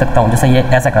मैं क्या लिख सकता हूँ, जैसे ये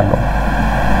ऐसे कर लो,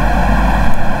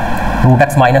 रूट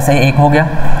x माइनस a 1 हो गया,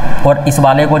 और इस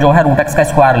वाले को जो है रूट x का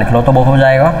स्क्वायर लिख लो, तो वो हो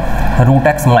जाएगा root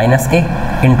x minus a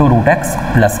into root x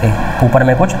plus a। ऊपर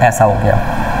में कुछ ऐसा हो गया।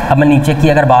 अब मैं नीचे की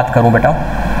अगर बात करूँ बेटा,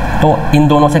 तो इन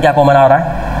दोनों से क्या कॉमन आ रहा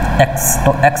है x,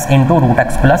 तो x into root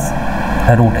x plus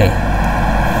root a।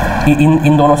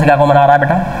 इन दोनों से क्या कॉमन आ रहा है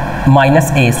बेटा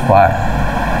माइनस a स्क्वायर,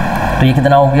 तो ये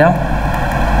कितना हो गया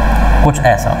कुछ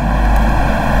ऐसा।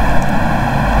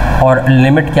 और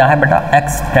लिमिट क्या है बेटा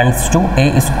x tends to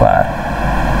a square.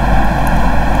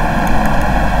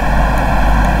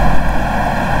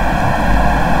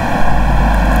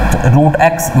 Root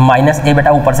x minus a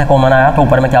बेटा ऊपर से कॉमन आया, तो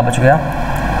ऊपर में क्या बच गया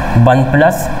 1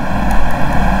 प्लस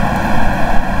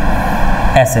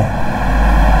ऐसे,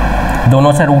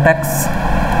 दोनों से root x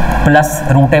plus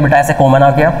root a बेटा ऐसे कॉमन आ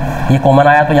गया। ये कॉमन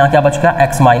आया तो यहाँ क्या बच गया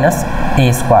x माइनस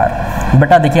a स्क्वायर।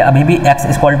 बेटा देखिए अभी भी x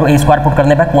equal to a square put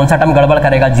करने पर कौन सा टर्म गड़बड़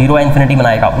करेगा, 0 या इन्फिनिटी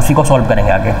बनाएगा, उसी को सॉल्व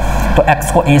करेंगे आगे। तो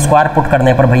x को a स्क्वायर पुट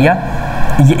करने पर भैया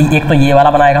ये एक तो ये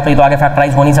वाला बनाएगा, तो ये तो आगे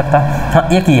फैक्टराइज हो नहीं सकता। हाँ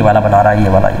एक ये वाला बना रहा है, ये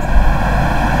वाला ये,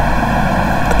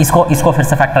 तो इसको फिर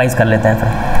से फैक्टराइज कर लेते हैं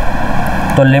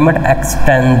फिर। तो limit x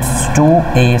tends to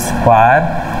a square,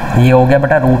 ये हो गया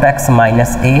बेटा रूट x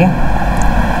माइनस a।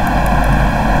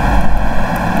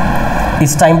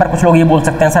 इस टाइम पर कुछ लोग ये बोल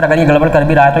सकते हैं सर अगर ये गड़बड़ कर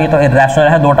भी रहा है तो ये तो इरेशनल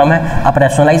है, 2 टर्म है, आप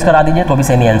रैशनलाइज करा दीजिए तो भी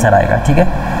सेम ही आंसर आएगा। ठीक है,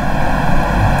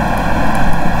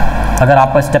 अगर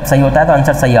आपका स्टेप सही होता है तो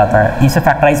आंसर सही आता है। इसे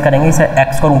फैक्टराइज करेंगे, इसे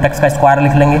x को रूट x का स्क्वायर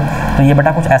लिख लेंगे, तो ये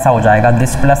बेटा कुछ ऐसा हो जाएगा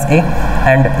this plus a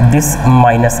and this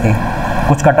minus a।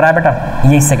 कुछ कट रहा है बेटा,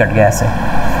 ये इससे कट गया ऐसे।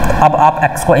 अब आप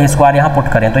x को a स्क्वायर यहाँ पुट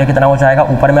करें तो ये कितना हो जाएगा,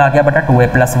 ऊपर में आ गया बेटा 2a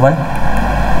प्लस 1,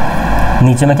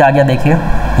 नीचे में क्या आ गया देखिए,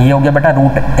 ये हो गया बेटा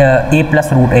root a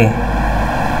plus root a,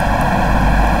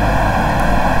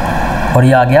 और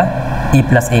ये आ गया a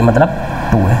प्लस a मतलब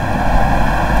 2 है।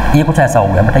 ये कुछ ऐसा हो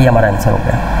गया बेटा, ये हमारा आंसर हो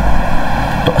गया।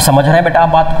 तो समझ रहे हैं बेटा आप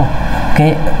बात को,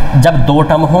 कि जब दो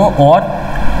टर्म हो और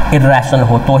इर्रेशनल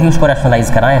हो तो ही उसको रैशनलाइज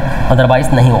कराएं,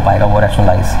 अदरवाइज नहीं हो पाएगा वो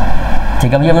रैशनलाइज।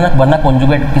 ठीक है भैया, वरना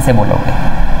कॉन्जुगेट किसे बोलोगे।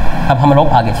 अब हम लोग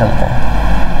आगे चलते हैं।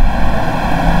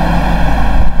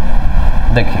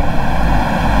 देखिए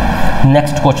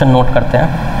नेक्स्ट क्वेश्चन नोट करते हैं।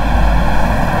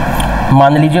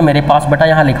 मान लीजिए मेरे पास बेटा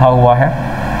यहाँ लिखा हुआ है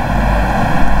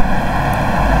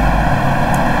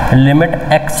लिमिट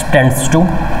x टेंड्स टू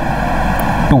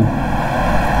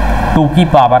 2 की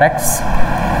पावर x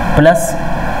प्लस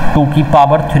 2 की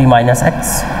power 3 minus x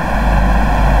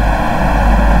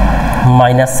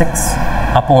minus 6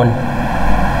 upon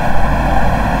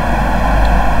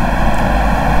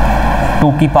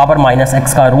 2 की पावर माइनस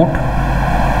x का रूट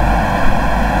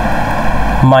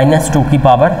माइनस 2 की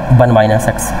पावर 1 माइनस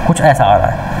x, कुछ ऐसा आ रहा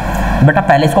है। बेटा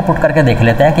पहले इसको पुट करके देख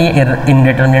लेते हैं कि ये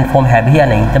इनडिटरमिनेट फॉर्म है भी या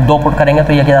नहीं। जब 2 पुट करेंगे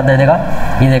तो ये क्या दे देगा,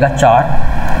 ये देगा 4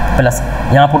 प्लस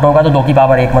यहाँ पुट होगा तो 2 की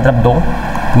पावर 1 मतलब 2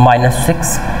 माइनस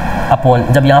 6 अपॉन,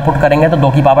 जब यहाँ पुट करेंगे तो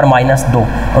 2 की पावर माइनस 2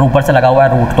 और ऊपर से लगा हुआ है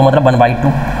रूट तो मतलब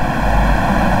 1/2।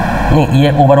 नहीं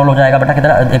ये ओवरऑल हो जाएगा बेटा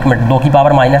कितना, एक मिनट, 2 की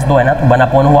पावर माइनस 2 है ना, तो 1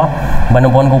 अपॉन हुआ, 1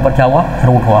 अपॉन के ऊपर क्या हुआ,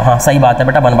 रूट हुआ। हाँ सही बात है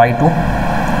बेटा, 1/2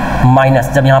 माइनस,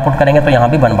 जब यहाँ पुट करेंगे तो यहाँ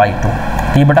भी 1/2।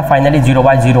 तो ये बेटा फाइनली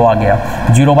 0/0 आ गया।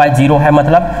 0/0 है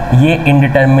मतलब ये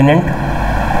इनडिटरमिनेंट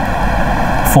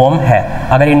फॉर्म है।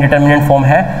 अगर इनडिटरमिनेंट फॉर्म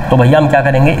है तो भैया हम क्या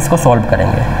करेंगे, इसको सॉल्व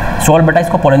करेंगे। सॉल्व बेटा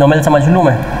इसको पॉलिनोमियल समझ लूँ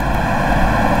मैं,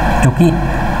 क्योंकि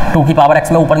 2 की पावर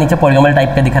x में ऊपर नीचे पॉलिनोमियल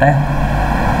टाइप के दिख रहा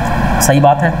है। सही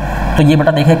बात है। तो ये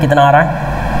बेटा देखिए कितना आ रहा है,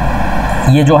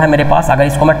 ये जो है मेरे पास, अगर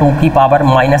इसको मैं 2 की पावर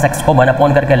माइनस x को 1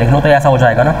 अपॉन करके लिख लूँ तो ऐसा हो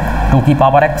जाएगा ना, 2 की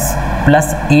पावर x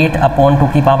प्लस 8 अपॉन 2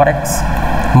 की पावर x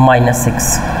माइनस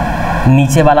 6।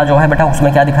 नीचे वाला जो है बेटा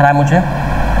उसमें क्या दिख रहा है मुझे,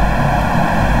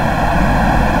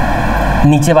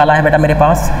 नीचे वाला है बेटा मेरे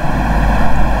पास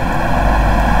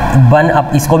 1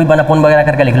 अप, इसको भी 1 अपॉन वगैरह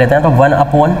करके लिख लेते हैं, तो 1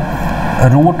 अपॉन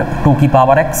रूट 2 की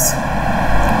पावर x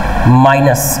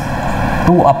माइनस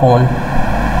 2 अपॉन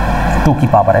 2 की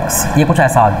पावर x, ये कुछ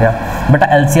ऐसा आ गया। बेटा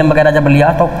एलसीएम वगैरह जब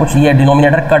लिया तो कुछ ये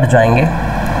डिनोमिनेटर कट जाएंगे,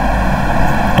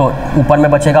 तो ऊपर में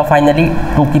बचेगा फाइनली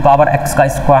 2 की पावर x का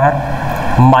स्क्वायर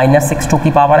माइनस 6 2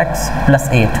 की पावर x प्लस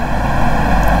 8,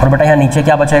 और बेटा यहाँ नीचे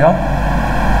क्या बचेगा,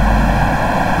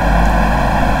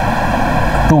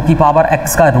 2 की पावर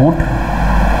x का रूट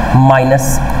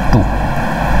माइनस 2,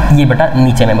 ये बेटा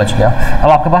नीचे में बच गया। अब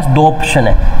आपके पास दो ऑप्शन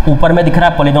है, ऊपर में दिख रहा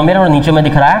है पॉलिनोमियल और नीचे में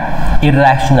दिख रहा है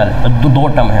इरेशनल, दो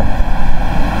टर्म है।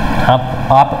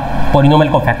 आप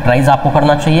पॉलिनोमियल को फैक्टराइज आपको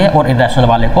करना चाहिए और इरेशनल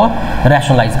वाले को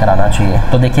रैशनलाइज कराना चाहिए।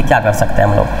 तो देखिए क्या कर सकते हैं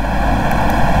हम लोग,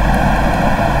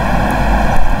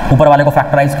 ऊपर वाले को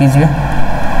फैक्टराइज कीजिए,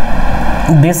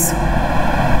 दिस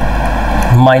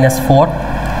 -4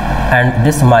 एंड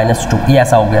दिस -2, ये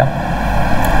ऐसा हो गया।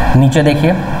 नीचे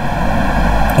देखिए,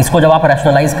 इसको जब आप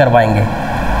रैशनलाइज करवाएंगे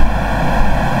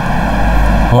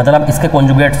मतलब इसके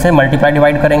कॉन्जुगेट से मल्टीप्लाई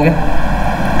डिवाइड करेंगे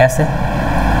ऐसे,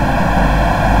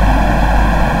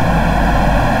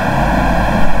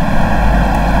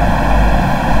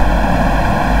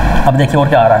 अब देखिए और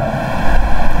क्या आ रहा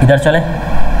है, इधर चलें,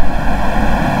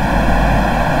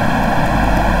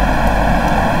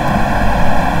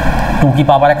 टू की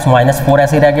पावर x -4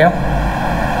 ऐसे ही रह गया,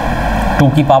 2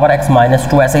 की पावर x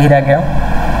 -2 ऐसे ही रह गया,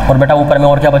 और बेटा ऊपर में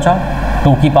और क्या बचा,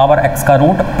 2 की पावर x का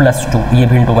रूट प्लस 2, ये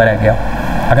भी इंटू में रह गया।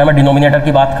 अगर मैं डिनोमिनेटर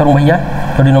की बात करूं भैया,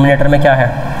 तो डिनोमिनेटर में क्या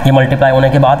है, ये मल्टीप्लाई होने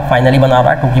के बाद फाइनली बना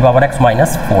रहा है 2 की पावर x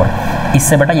 -4,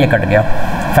 इससे बेटा ये कट गया,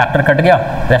 फैक्टर कट गया,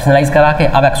 रैशनलाइज करा के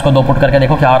अब x को 2 पुट करके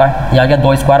देखो क्या आ रहा है, यह आ गया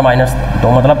 2 स्क्वायर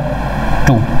 -2 मतलब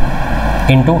 2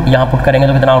 इंटू यहाँ पुट करेंगे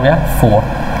तो कितना हो गया 4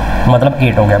 मतलब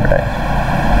 8 हो गया बेटा।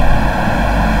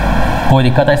 कोई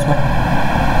दिक्कत है इसमें,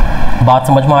 बात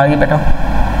समझ में आ रही है बेटा,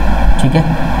 ठीक है।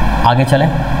 आगे चलें,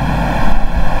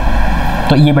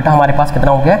 तो ये बेटा हमारे पास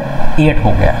कितना हो गया, 8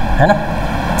 हो गया है ना।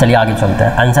 चलिए आगे चलते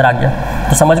हैं, आंसर आ गया।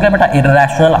 तो समझ गए बेटा,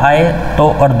 इरेशनल आए तो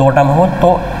और दो टर्म हो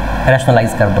तो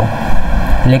रैशनलाइज कर दो,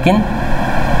 लेकिन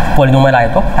पॉलिनोमियल आए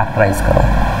तो फैक्टराइज करो।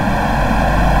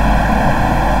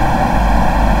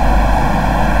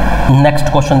 नेक्स्ट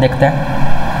क्वेश्चन देखते हैं।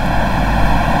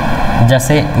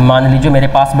 जैसे मान लीजिए मेरे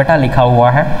पास बेटा लिखा हुआ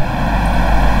है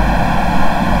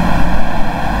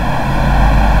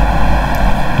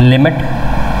limit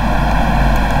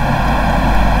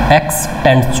x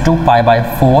tends to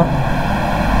π/4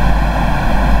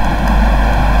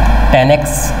 10x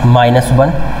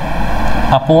 -1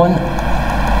 upon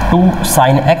 2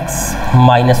 sin x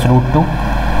 -√2,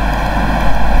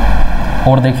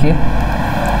 और देखिए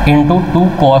into 2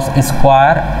 cos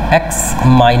square x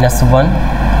 -1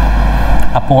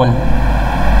 upon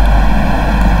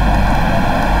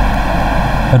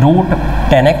root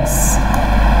 10x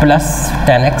plus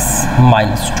 10x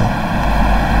minus 2,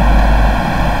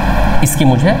 इसकी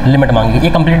मुझे लिमिट मांगी। ये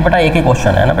कंप्लीट बेटा एक ही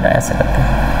क्वेश्चन है ना बेटा, ऐसे करके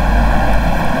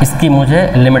इसकी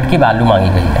मुझे लिमिट की वैल्यू मांगी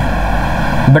गई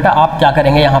है। बेटा आप क्या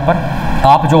करेंगे यहाँ पर,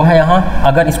 आप जो है यहाँ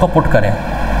अगर इसको पुट करें,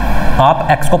 आप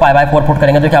x को पाई बाय 4 पुट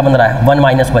करेंगे तो क्या बन रहा है 1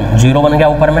 माइनस 1, 0 बन गया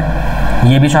ऊपर में,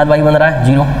 ये भी शायद y बन रहा है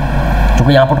 0,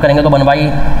 क्योंकि यहाँ पुट करेंगे तो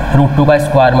 1/√2 का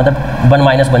स्क्वायर मतलब 1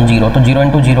 माइनस 1 0, तो 0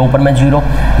 इंटू 0 ऊपर में 0,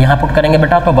 यहाँ पुट करेंगे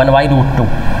बेटा तो 1/√2,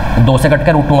 2 से कट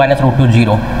के √2 माइनस √2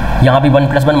 0, यहाँ भी 1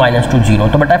 + 1 माइनस 2 0,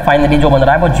 तो बेटा फाइनली जो बन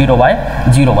रहा है वो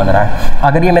 0/0 बन रहा है।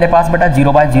 अगर ये मेरे पास बेटा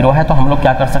 0/0 है तो हम लोग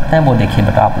क्या कर सकते हैं वो देखिए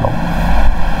बेटा, आप लोग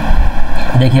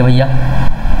देखिए भैया,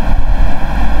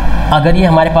 अगर ये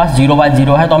हमारे पास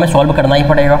 0/0 है तो हमें सॉल्व करना ही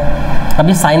पड़ेगा।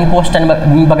 अभी साइन कोस टेन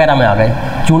वगैरह में आ गए,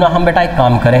 क्यों ना हम बेटा एक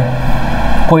काम करें,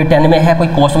 कोई टेन में है, कोई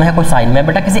कोस में है, कोई साइन में है,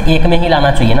 बेटा किसी एक में ही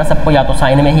लाना चाहिए ना सबको, या तो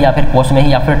साइन में ही या फिर कोस में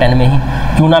ही या फिर टेन में ही,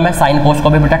 क्यों ना मैं साइन कोस को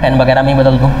भी बेटा टेन वगैरह में ही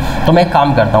बदल दूँ। तो मैं एक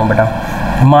काम करता हूँ बेटा,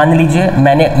 मान लीजिए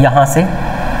मैंने यहाँ से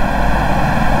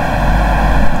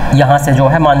जो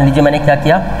है मान लीजिए मैंने क्या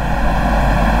किया,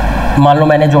 मान लो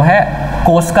मैंने जो है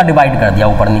कोस का डिवाइड कर दिया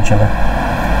ऊपर नीचे में,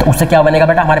 तो उससे क्या बनेगा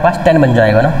बेटा हमारे पास 10 बन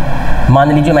जाएगा ना।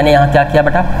 मान लीजिए मैंने यहाँ क्या किया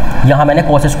बेटा, यहाँ मैंने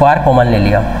कोस स्क्वायर कॉमन ले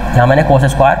लिया, यहाँ मैंने कोस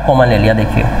स्क्वायर कॉमन ले लिया,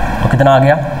 देखिए तो कितना आ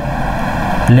गया,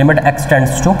 लिमिट x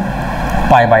टेंड्स टू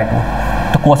π/2,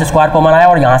 तो कोस स्क्वायर कॉमन आया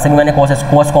और यहाँ से भी मैंने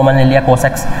कोस कॉमन ले लिया cos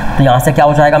x, तो यहाँ से क्या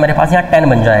हो जाएगा मेरे पास, यहाँ 10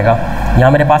 बन जाएगा,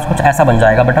 यहाँ मेरे पास कुछ ऐसा बन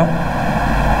जाएगा बेटा।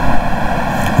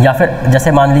 या फिर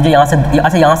जैसे मान लीजिए यहाँ से,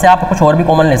 अच्छा यहाँ से आप कुछ और भी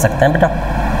कॉमन ले सकते हैं बेटा,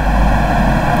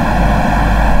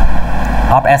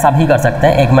 आप ऐसा भी कर सकते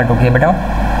हैं, एक मिनट रुकिए बेटा,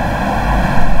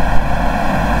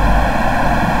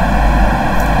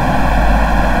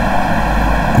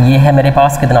 ये है मेरे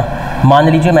पास कितना, मान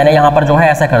लीजिए मैंने यहाँ पर जो है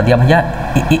ऐसा कर दिया भैया,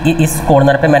 इस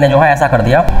कॉर्नर पे मैंने जो है ऐसा कर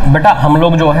दिया बेटा। हम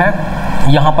लोग जो है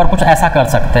यहाँ पर कुछ ऐसा कर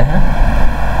सकते हैं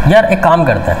यार, एक काम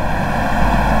करते हैं,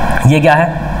 ये क्या है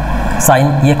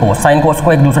साइन, ये कोस, साइन कोस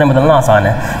को एक दूसरे में बदलना आसान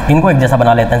है, इनको एक जैसा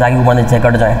बना लेते हैं ताकि ऊपर नीचे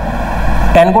कट जाए,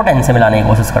 10 को 10 से मिलाने की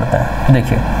कोशिश करते हैं। तो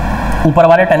देखिए ऊपर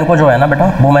वाले 10 को जो है ना बेटा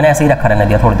वो मैंने ऐसे ही रखा रहने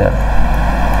दिया थोड़ी देर,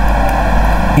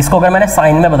 इसको अगर मैंने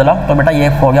साइन में बदला तो बेटा ये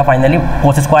हो गया फाइनली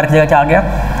कोस स्क्वायर की जगह क्या आ गया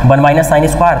 1 माइनस साइन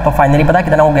स्क्वायर, तो फाइनली पता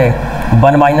कितना हो गया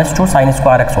 1 माइनस 2 साइन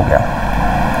स्क्वायर x हो गया।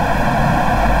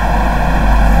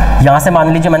 यहाँ से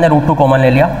मान लीजिए मैंने √2 कॉमन ले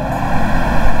लिया,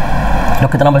 तो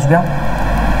कितना बच गया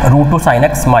 √2 साइन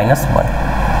x माइनस 1।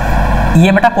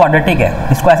 ये बेटा क्वाड्रेटिक है,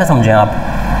 इसको ऐसे समझें आप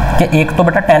कि एक तो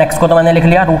बेटा 10x को तो मैंने लिख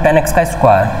लिया √10x का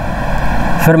स्क्वायर,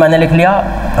 फिर मैंने लिख लिया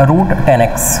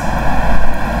 √10x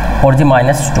और जी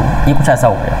 -2, ये कुछ ऐसा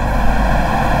हो गया।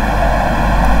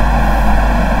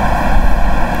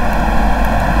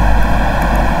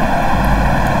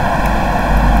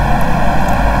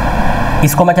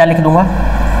 इसको मैं क्या लिख दूंगा,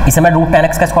 इसे मैं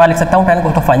 √10x का स्क्वायर लिख सकता हूँ 10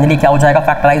 को, तो फाइनली क्या हो जाएगा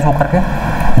फैक्टराइज होकर के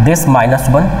दिस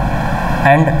 -1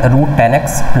 एंड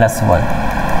 √10x + 1,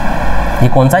 ये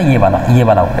कौन सा, ये वाला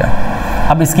हो गया।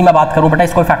 अब इसकी मैं बात करूँ बेटा,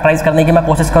 इसको फैक्टराइज करने की मैं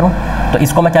कोशिश करूँ तो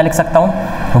इसको मैं क्या लिख सकता हूँ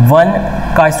 1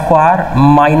 का स्क्वायर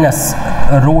माइनस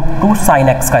 √2 साइन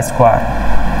x का स्क्वायर,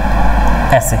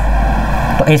 ऐसे।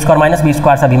 तो a square minus b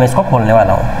square से अभी मैं इसको खोलने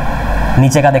वाला हूँ।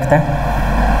 नीचे का देखते हैं,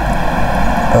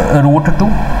 √2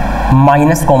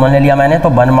 माइनस कॉमन ले लिया मैंने तो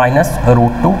 1 माइनस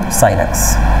 √2 साइन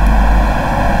x।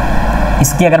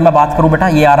 इसकी अगर मैं बात करूँ बेटा,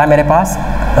 ये आ रहा है मेरे पास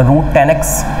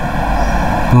 √10x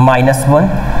 - 1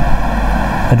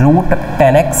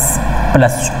 √10x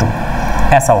 + 2,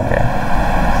 ऐसा हो गया।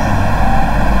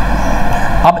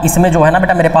 अब इसमें जो है ना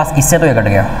बेटा मेरे पास, इससे तो ये कट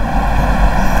गया,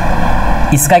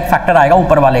 इसका एक फैक्टर आएगा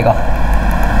ऊपर वाले का,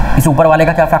 इस ऊपर वाले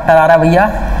का क्या फैक्टर आ रहा है भैया,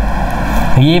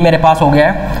 ये मेरे पास हो गया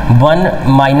है 1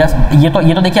 माइनस, ये तो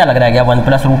देखिए अलग रह गया 1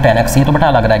 + √10x, ये तो बेटा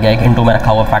अलग रह गया, एक इंटू में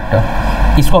रखा हुआ फैक्टर।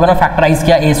 इसको अगर मैं फैक्टराइज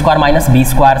किया a square minus b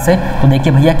square से, तो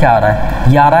देखिए भैया क्या आ रहा है,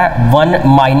 ये आ रहा है 1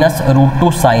 minus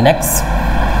 √2 sign x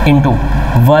into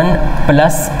 1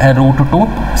 plus √2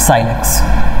 sign x।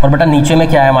 और बेटा नीचे में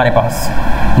क्या है हमारे पास,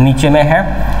 नीचे में है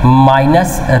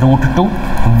minus √2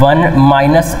 1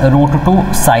 minus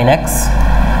 √2 sign x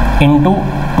into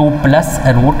 2 plus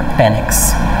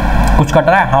 √10x। कुछ कट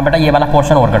रहा है, हाँ बेटा ये वाला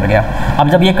पोर्शन और कट गया। अब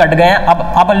जब ये कट गए हैं,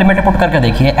 अब लिमिट पुट करके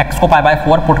देखिए, x को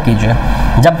π/4 पुट कीजिए,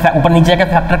 जब ऊपर नीचे के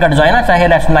फैक्टर कट जाए ना, चाहे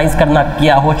रैशनलाइज करना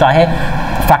किया हो चाहे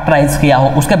फैक्टराइज किया हो,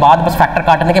 उसके बाद बस फैक्टर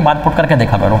काटने के बाद पुट करके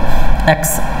देखा करो।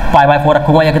 x π/4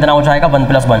 रखूँगा, ये कितना हो जाएगा 1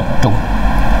 + 1 2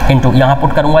 इंटू, यहाँ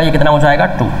पुट करूँगा ये कितना हो जाएगा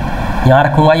 2, यहाँ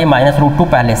रखूँगा ये माइनस √2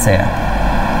 पहले से है,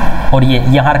 और ये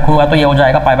यहाँ रखूँगा तो ये हो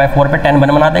जाएगा π/4 पे 10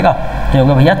 बना देगा, तो ये हो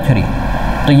गया भैया 3।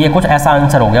 तो ये कुछ ऐसा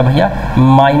आंसर हो गया भैया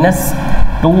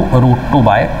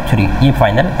 -2√2/3, ये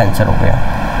फाइनल आंसर हो गया।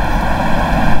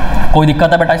 कोई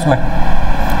दिक्कत है बेटा इसमें,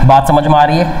 बात समझ में आ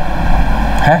रही है?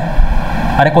 है?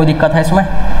 अरे कोई दिक्कत है इसमें?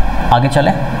 आगे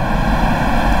चले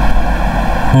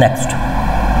नेक्स्ट।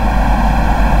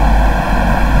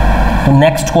 तो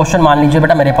नेक्स्ट क्वेश्चन मान लीजिए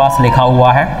बेटा मेरे पास लिखा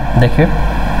हुआ है, देखिए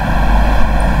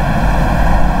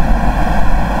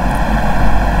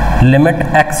limit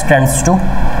x tends to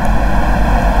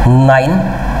 9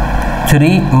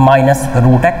 3 minus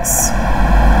root x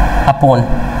upon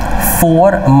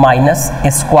 4 minus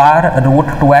square root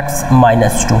 2x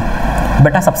minus 2।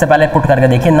 बेटा सबसे पहले पुट करके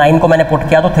देखिए, 9 को मैंने पुट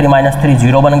किया तो 3 माइनस 3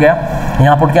 0 बन गया।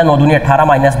 यहाँ पुट किया 9 दूनी 18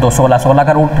 माइनस 2 16, 16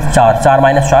 का रूट 4, 4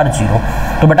 माइनस 4 0।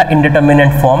 तो बेटा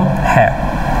इनडिटर्मिनेंट फॉर्म है,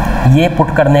 ये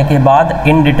पुट करने के बाद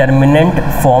इनडिटर्मिनेंट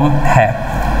फॉर्म है,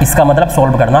 इसका मतलब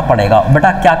सोल्व करना पड़ेगा।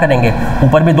 बेटा क्या करेंगे,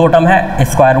 ऊपर भी 2 टर्म है,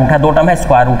 स्क्वायर रूट है, 2 टर्म है,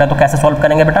 स्क्वायर रूट है, तो कैसे सोल्व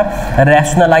करेंगे बेटा?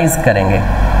 रैशनलाइज करेंगे,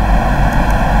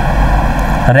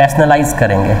 रैशनलाइज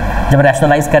करेंगे। जब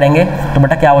रैशनलाइज करेंगे तो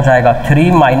बेटा क्या हो जाएगा,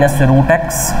 3 minus root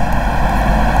x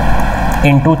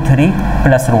into 3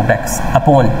 plus root x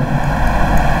upon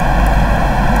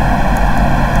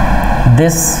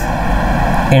this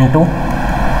into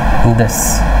this.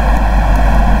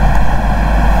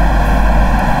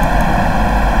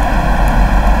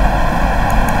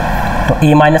 तो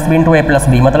a minus B into A plus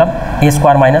B, मतलब ए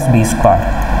स्क्वायर माइनस बी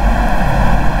स्क्वायर।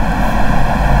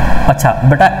 अच्छा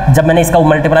बेटा जब मैंने इसका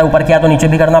मल्टीप्लाई ऊपर किया तो नीचे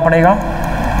भी करना पड़ेगा,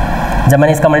 जब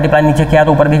मैंने इसका मल्टीप्लाई नीचे किया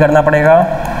तो ऊपर भी करना पड़ेगा,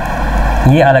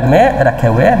 ये अलग में रखे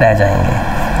हुए रह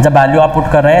जाएंगे। जब वैल्यू आप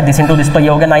पुट कर रहे हैं दिस इंटू दिस, तो ये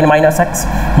हो गया 9 माइनस एक्स,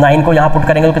 9 को यहाँ पुट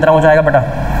करेंगे तो कितना हो जाएगा बेटा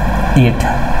 8।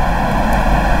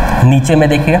 नीचे में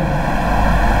देखिए,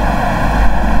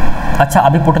 अच्छा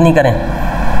अभी पुट नहीं करें,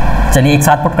 चलिए एक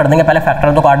साथ पुट कर देंगे, पहले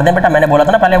फैक्टर तो काट दें बेटा, मैंने बोला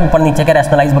था ना पहले ऊपर नीचे के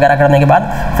रैशनलाइज वगैरह करने के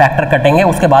बाद फैक्टर कटेंगे,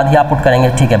 उसके बाद ही आप पुट करेंगे।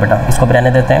 ठीक है बेटा, इसको भी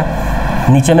रहने देते हैं।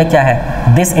 नीचे में क्या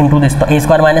है, दिस इंटू दिस, तो ए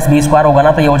स्क्वायर माइनस बी स्क्वायर होगा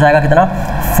ना, तो ये हो जाएगा कितना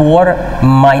 4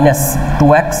 माइनस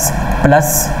 2x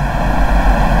प्लस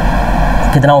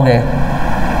कितना हो गया,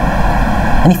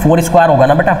 यानी 4 स्क्वायर होगा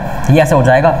ना बेटा, ये ऐसे हो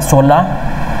जाएगा 16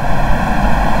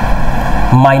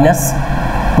 माइनस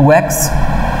 2x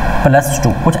प्लस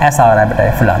 2, कुछ ऐसा आ रहा है बेटा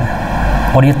ये फिलहाल,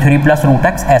 और ये 3 प्लस रूट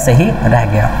एक्स ऐसे ही रह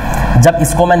गया। जब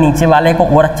इसको मैं नीचे वाले को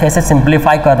और अच्छे से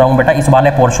सिंप्लीफाई कर रहा हूँ बेटा, इस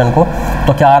वाले पोर्शन को,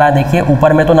 तो क्या आ रहा है देखिए,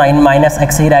 ऊपर में तो 9 माइनस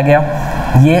एक्स ही रह गया,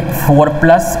 ये 4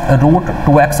 प्लस रूट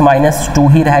 2x माइनस 2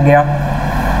 ही रह गया,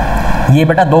 ये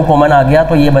बेटा 2 कॉमन आ गया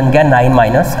तो ये बन गया 9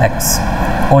 माइनस एक्स,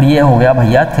 और ये हो गया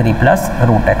भैया 3 प्लस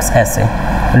रूट एक्स। ऐसे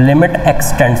लिमिट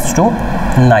x टेंड्स टू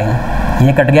 9,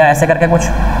 ये कट गया ऐसे करके कुछ।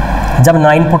 जब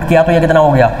 9 पुट किया तो ये कितना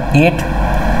हो गया 8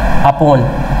 अपॉन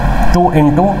 2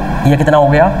 इंटू ये कितना हो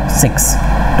गया 6,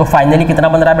 तो फाइनली कितना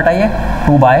बन रहा है बेटा ये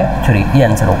 2/3, ये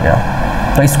आंसर हो गया।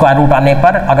 तो स्क्वायर रूट आने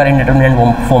पर अगर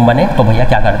इंडिटरमिनेंट फॉर्म बने तो भैया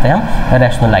क्या करते हैं, हम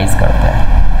रैशनलाइज करते हैं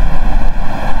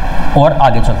और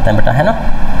आगे चलते हैं बेटा, है ना।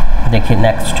 देखिए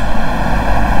नेक्स्ट,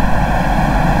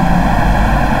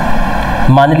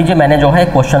 मान लीजिए मैंने जो है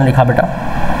क्वेश्चन लिखा बेटा,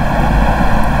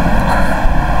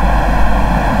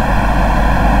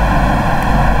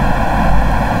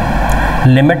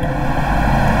 limit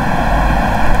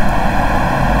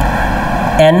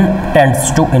n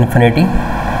tends to infinity,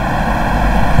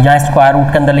 यहाँ स्क्वायर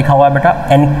रूट के अंदर लिखा हुआ है बेटा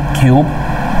n cube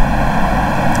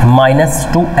minus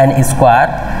 2n square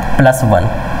plus 1,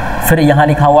 फिर यहाँ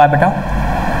लिखा हुआ है बेटा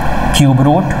क्यूब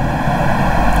रूट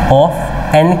ऑफ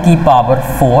n की पावर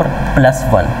 4 प्लस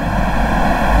 1।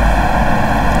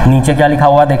 नीचे क्या लिखा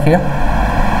हुआ देखिए,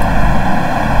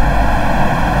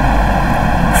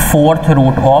 4th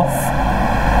रूट ऑफ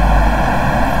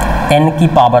n की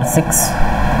पावर 6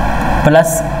 प्लस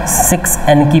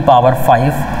 6n की power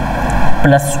 5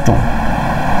 plus 2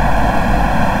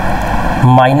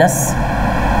 minus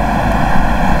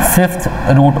 5th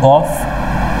root of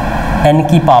n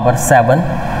की power 7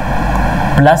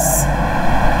 plus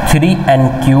 3n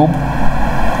cube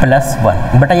plus 1।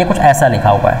 बेटा ये कुछ ऐसा लिखा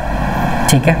हुआ है,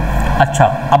 ठीक है। अच्छा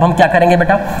अब हम क्या करेंगे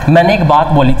बेटा, मैंने एक बात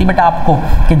बोली थी बेटा आपको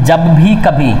कि जब भी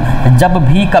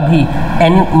कभी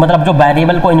n मतलब जो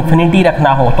वेरिएबल को इन्फिनिटी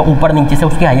रखना हो तो ऊपर नीचे से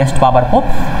उसकी हाईएस्ट पावर को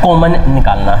कॉमन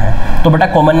निकालना है। तो बेटा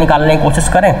कॉमन निकालने की कोशिश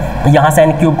करें, यहाँ से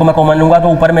n क्यूब को मैं कॉमन लूँगा तो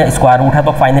ऊपर में स्क्वायर रूट है,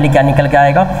 तो फाइनली क्या निकल के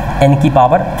आएगा, n की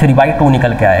पावर 3/2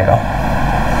 निकल के आएगा।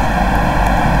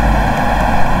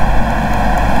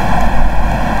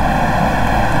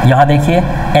 यहाँ देखिए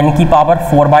n की पावर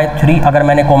 4/3 अगर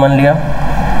मैंने कॉमन लिया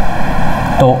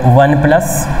तो 1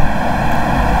 प्लस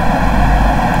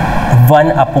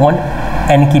 1 अपॉन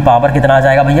n की पावर कितना आ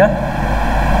जाएगा भैया,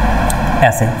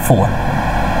 ऐसे 4।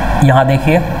 यहाँ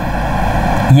देखिए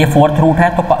ये फोर्थ रूट है,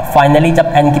 तो फाइनली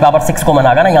जब n की पावर 6 कॉमन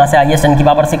आ गया ना, यहाँ से हाईएस्ट n की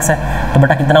पावर 6 है, तो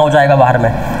बेटा कितना हो जाएगा बाहर में,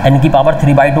 n की पावर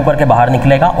 3/2 करके बाहर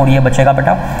निकलेगा, और ये बचेगा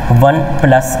बेटा 1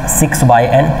 +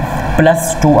 6/n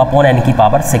 + 2 अपॉन n की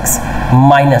पावर 6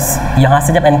 माइनस यहाँ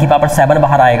से जब n की पावर 7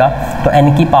 बाहर आएगा तो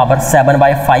n की पावर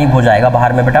 7/5 हो जाएगा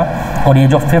बाहर में बेटा। और ये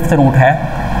जो फिफ्थ रूट है,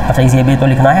 अच्छा इसे भी तो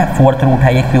लिखना है, फोर्थ रूट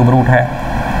है, ये क्यूब रूट है,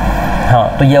 हाँ,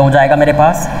 तो ये हो जाएगा मेरे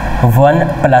पास 1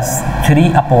 +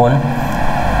 3 अपॉन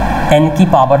n की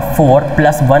पावर 4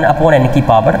 + 1 अपॉन n की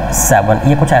पावर 7,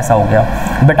 ये कुछ ऐसा हो गया।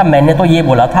 बेटा मैंने तो ये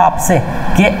बोला था आपसे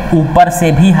कि ऊपर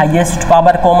से भी हाईएस्ट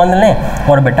पावर कॉमन लें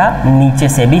और बेटा नीचे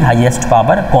से भी हाईएस्ट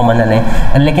पावर कॉमन लें,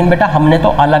 लेकिन बेटा हमने तो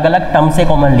अलग अलग टर्म से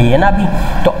कॉमन लिए ना अभी,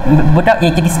 तो बेटा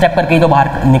एक एक स्टेप करके ही तो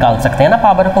बाहर निकाल सकते हैं ना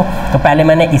पावर को। तो पहले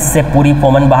मैंने इससे पूरी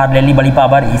कॉमन बाहर ले ली बड़ी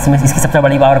पावर, इसमें इसकी सबसे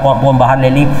बड़ी पावर बाहर ले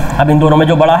ली, अब इन दोनों में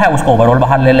जो बड़ा है उसको ओवरऑल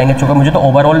बाहर ले लेंगे, क्योंकि मुझे तो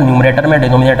ओवरऑल न्यूमरेटर में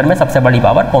डिनोमिनेटर में सबसे बड़ी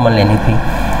पावर कॉमन लेनी थी।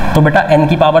 तो बेटा n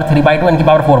की पावर 3/2, n की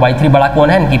पावर 4/3, बड़ा कौन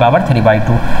है, n की पावर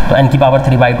 3/2, तो n की पावर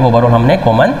 3/2 ओवरऑल हमने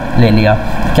कॉमन ले लिया।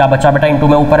 क्या बचा बेटा इंटू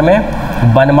में ऊपर में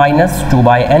 1 -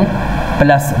 2/n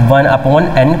 + 1 upon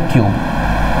n cube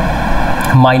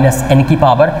minus n की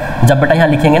पावर, जब बेटा यहाँ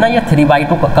लिखेंगे ना ये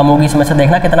 3/2 कम होगी, इसमें से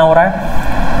देखना कितना हो रहा है,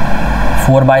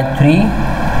 4/3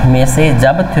 में से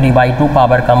जब 3/2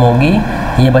 पावर कम होगी,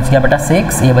 ये बच गया बेटा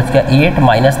 6, ये बच गया 8 -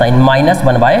 9 -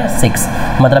 1/6,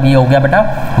 मतलब ये हो गया बेटा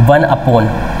 1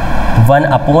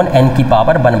 अपॉन n की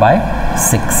पावर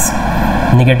 1/6,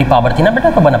 निगेटिव पावर थी ना बेटा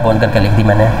तो 1 अपॉन करके लिख दी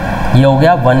मैंने, ये हो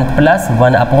गया 1 +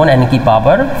 1 अपॉन n की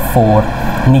पावर 4।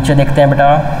 नीचे देखते हैं बेटा,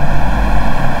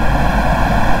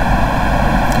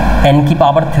 n की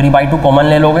पावर 3/2 कॉमन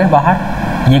ले लोगे बाहर,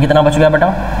 ये कितना बच गया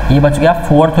बेटा, ये बच गया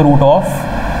 4th root of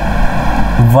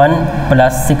 1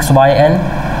 + 6/n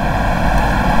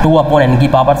 2 upon n की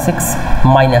पावर 6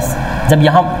 माइनस, जब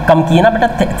यहाँ कम किए ना बेटा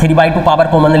 3/2 पावर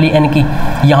कॉमन ली n की,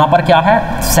 यहाँ पर क्या है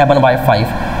 7/5,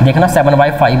 देखना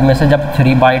 7/5 में से जब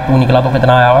 3/2 निकला तो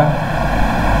कितना आया हुआ है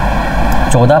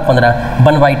 14, 15,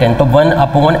 1/10, तो 1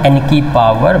 अपॉन n की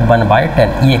पावर 1/10,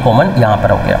 ये कॉमन यहाँ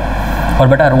पर हो गया। और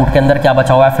बेटा रूट के अंदर क्या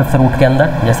बचा हुआ है, फिफ्थ रूट के अंदर,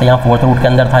 जैसे यहाँ फोर्थ रूट के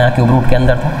अंदर था, यहाँ क्यूब रूट के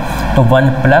अंदर था, तो 1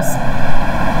 +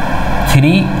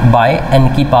 3/n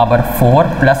की पावर 4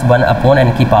 + 1 अपॉन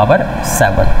n की पावर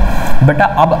 7। बेटा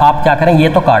अब आप क्या करें, ये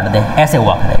तो काट दें, ऐसे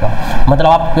हुआ करेगा, मतलब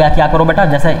आप क्या करो बेटा,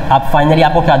 जैसे आप फाइनली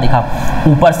आपको क्या दिखा,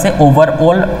 ऊपर से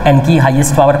ओवरऑल n की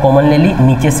हाईएस्ट पावर कॉमन ले ली,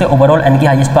 नीचे से ओवरऑल n की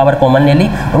हाईएस्ट पावर कॉमन ले ली,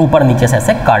 और ऊपर नीचे से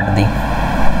ऐसे काट दी।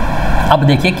 अब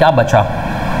देखिए क्या बचा,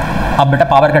 अब बेटा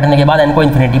पावर कटने के बाद n को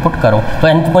इन्फिनिटी पुट करो, तो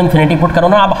n को इन्फिनिटी पुट करो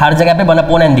ना, अब हर जगह पे 1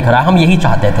 अपॉन n दिख रहा है, हम यही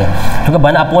चाहते थे, क्योंकि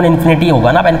 1 अपॉन इन्फिनिटी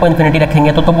होगा ना, अब n को इन्फिनिटी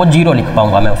रखेंगे तो वो 0 लिख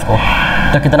पाऊंगा मैं उसको,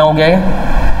 तो कितना हो गया ये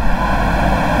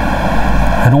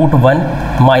 √1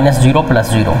 - 0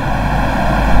 + 0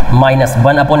 माइनस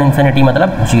 1 अपॉन इन्फिनिटी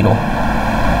मतलब 0,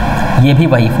 ये भी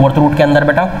वही फोर्थ रूट के अंदर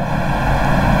बेटा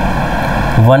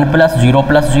 1 + 0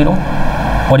 + 0,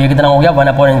 और ये कितना हो गया 1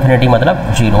 अपॉन इन्फिनिटी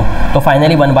मतलब 0, तो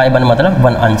फाइनली 1/1 मतलब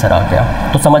 1 आंसर आ गया।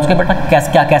 तो समझ के बेटा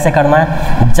कैसे करना है,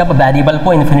 जब वेरिएबल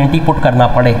को इन्फिनिटी पुट करना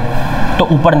पड़े तो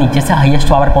ऊपर नीचे से हाईएस्ट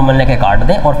पावर कॉमन लेके काट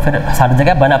दें, और फिर सारी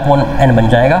जगह 1 अपॉन n बन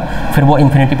जाएगा, फिर वो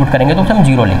इन्फिनिटी पुट करेंगे तो उसे हम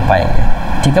 0 लिख पाएंगे।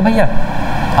 ठीक है भैया,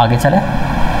 आगे चलें।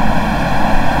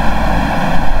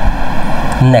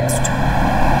 नेक्स्ट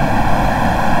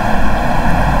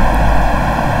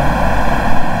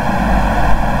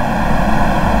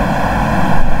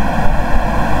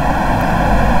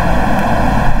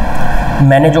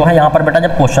मैंने जो है यहाँ पर बेटा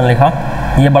जब क्वेश्चन लिखा,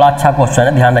 ये बड़ा अच्छा क्वेश्चन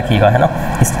है, ध्यान रखिएगा, है ना,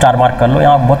 स्टार मार्क कर लो,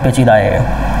 यहाँ बहुत पेचीदा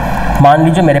है। मान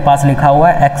लीजिए मेरे पास लिखा हुआ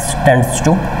है x टेंड्स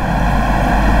टू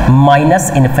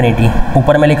 -∞,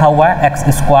 ऊपर में लिखा हुआ है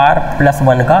x² +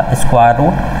 1 का स्क्वायर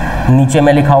रूट, नीचे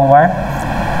में लिखा हुआ है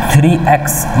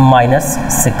 3x -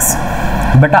 6।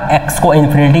 बेटा x को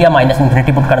इन्फिनिटी या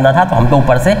 -∞ पुट करना था, तो हम तो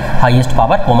ऊपर से हाईएस्ट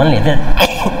पावर कॉमन लेते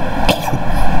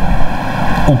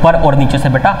ऊपर और नीचे से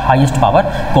बेटा हाईएस्ट पावर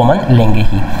कॉमन लेंगे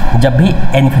ही जब भी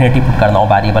इन्फिनिटी पुट करना हो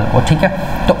वेरिएबल को। ठीक है,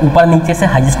 तो ऊपर नीचे से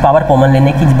हाईएस्ट पावर कॉमन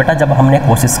लेने की बेटा जब हमने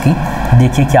कोशिश की,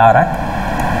 देखिए क्या आ रहा है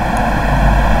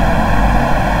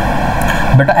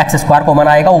बेटा, x² कॉमन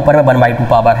आएगा, ऊपर में 1/2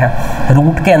 पावर है,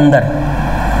 रूट के अंदर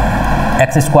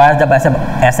x² जब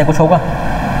ऐसे कुछ होगा,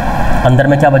 अंदर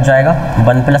में क्या बच जाएगा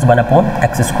 1 + 1 अपॉन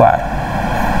x²,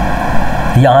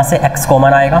 यहाँ से x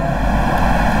कॉमन आएगा,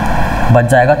 बच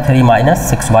जाएगा 3 -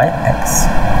 6/x।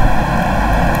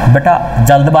 बेटा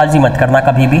जल्दबाजी मत करना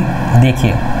कभी भी,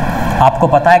 देखिए आपको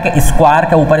पता है कि स्क्वायर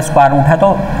के ऊपर स्क्वायर रूट है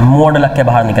तो मोड लग के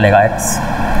बाहर निकलेगा x,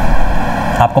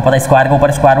 आपको पता है स्क्वायर के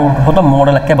ऊपर स्क्वायर रूट हो तो मोड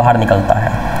लग के बाहर निकलता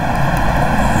है।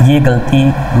 ये गलती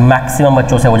मैक्सिमम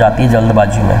बच्चों से हो जाती है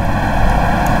जल्दबाजी में,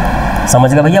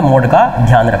 समझ गए भैया, मोड का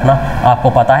ध्यान रखना। आपको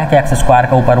पता है कि एक्स स्क्वायर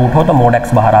का ऊपर रूट हो तो मोड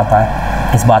एक्स बाहर आता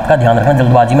है, इस बात का ध्यान रखना।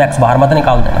 जल्दबाजी में एक्स बाहर मत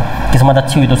निकाल देना। किस्मत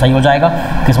अच्छी हुई तो सही हो जाएगा,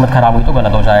 किस्मत खराब हुई तो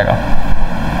गलत हो जाएगा।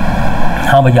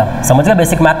 हाँ भैया, समझ गए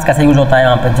बेसिक मैथ्स कैसे यूज होता है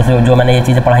यहाँ पे, जैसे जो मैंने ये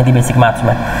चीज़ें पढ़ाई थी बेसिक मैथ्स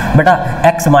में। बेटा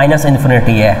x माइनस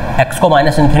इन्फिनिटी है, x को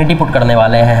माइनस इन्फिनिटी पुट करने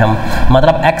वाले हैं हम,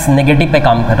 मतलब x नेगेटिव पे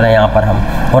काम कर रहे हैं यहाँ पर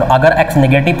हम। और अगर x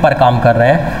नेगेटिव पर काम कर रहे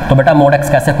हैं तो बेटा मोड x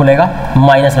कैसे खुलेगा,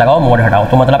 माइनस लगाओ मोड हटाओ,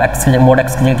 तो मतलब मोड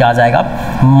x की जगह क्या आ जाएगा,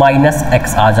 माइनस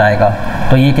x आ जाएगा।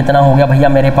 तो ये कितना हो गया भैया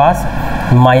मेरे पास,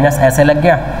 माइनस ऐसे लग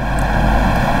गया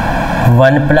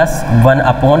 1 + 1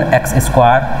 upon x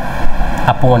square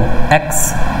upon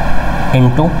x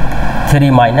into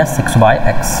 3 -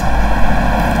 6/x।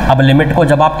 अब लिमिट को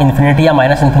जब आप इन्फिनिटी या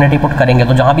माइनस इन्फिनिटी पुट करेंगे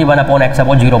तो जहाँ भी 1/x है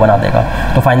वो 0 बना देगा।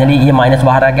 तो फाइनली ये माइनस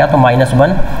बाहर आ गया तो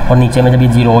 -1, और नीचे में जब ये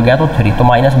 0 हो गया तो 3, तो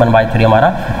 -1/3 हमारा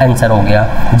आंसर हो गया।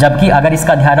 जबकि अगर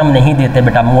इसका ध्यान हम नहीं देते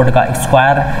बेटा, मोड का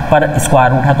स्क्वायर पर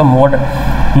स्क्वायर रूट है तो मोड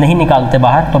नहीं निकालते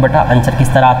बाहर, तो बेटा आंसर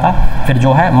किस तरह आता, फिर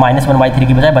जो है -1/3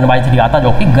 की बजाय 1/3 आता,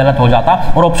 जो कि गलत हो जाता।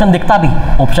 और ऑप्शन दिखता भी,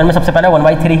 ऑप्शन में सबसे पहले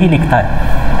 1/3 ही लिखता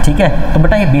है। ठीक है, तो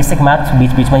बेटा ये बेसिक मैथ्स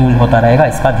बीच बीच में यूज होता रहेगा,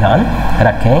 इसका ध्यान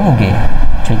रखेंगे।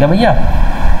 ठीक है भैया,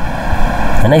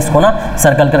 है ना। इसको ना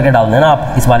सर्कल करके डाल देना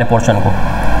आप, इस वाले पोर्शन को,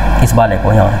 इस वाले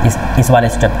को यहाँ, इस वाले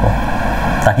स्टेप को,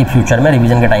 ताकि फ्यूचर में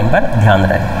रिवीजन के टाइम पर ध्यान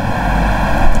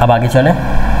रहे। अब आगे चलें,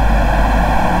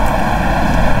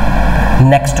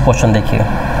 नेक्स्ट क्वेश्चन देखिए।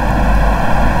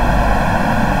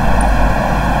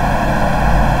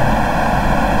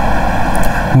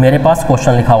 मेरे पास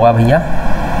क्वेश्चन लिखा हुआ है भैया,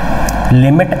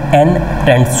 limit n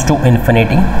tends to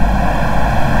infinity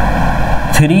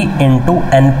 3 ×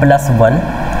 n+1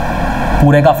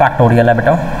 पूरे का फैक्टोरियल है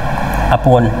बेटा,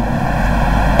 अपॉन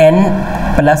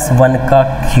n+1 का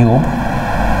क्यूब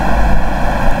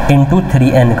इंटू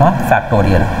 3n का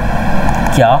फैक्टोरियल,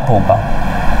 क्या होगा।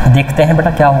 देखते हैं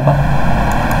बेटा क्या होगा।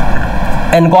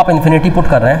 n को आप इन्फिनिटी पुट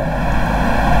कर रहे हैं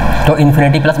तो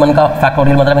इन्फिनिटी +1 का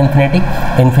फैक्टोरियल मतलब इन्फिनिटी,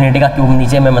 इन्फिनिटी का क्यूब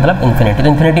नीचे में मतलब इन्फिनिटी, तो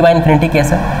इन्फिनिटी बाय इन्फिनिटी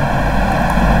कैसे,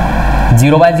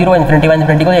 0/0, इन्फिनिटी बाय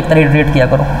इन्फिनिटी को एक तरह इटरेट किया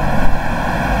करो।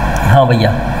 हाँ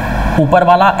भैया, ऊपर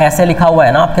वाला ऐसे लिखा हुआ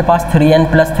है ना आपके पास 3n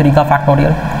 + 3 का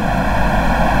फैक्टोरियल,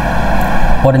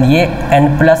 और ये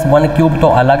n+1 क्यूब तो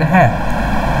अलग है,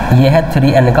 ये है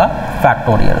 3n का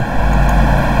फैक्टोरियल।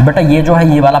 बेटा ये जो है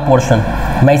ये वाला पोर्शन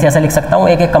मैं इसे ऐसे लिख सकता हूँ,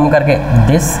 एक एक कम करके,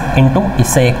 दिस इंटू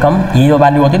इससे एक कम, ये जो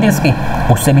वैल्यू होती थी इसकी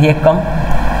उससे भी एक कम,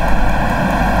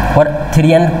 और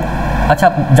 3n, अच्छा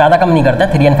ज़्यादा कम नहीं करते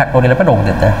हैं, 3n फैक्टोरियल पे रोक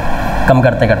देते हैं, कम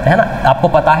करते करते हैं ना। आपको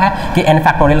पता है कि n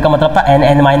फैक्टोरियल का मतलब था n,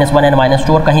 n-1, n-2,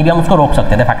 और कहीं भी हम उसको रोक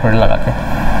सकते थे फैक्टोरियल लगा के।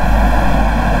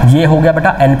 ये हो गया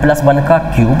बेटा n+1 का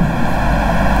क्यूब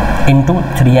इंटू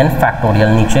 3n फैक्टोरियल,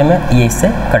 नीचे में ये इससे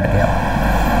कट गया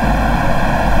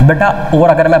बेटा। और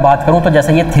अगर मैं बात करूं तो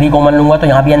जैसे ये 3 कॉमन लूँगा तो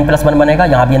यहाँ भी n+1 बनेगा,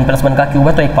 यहाँ भी n+1 का क्यूब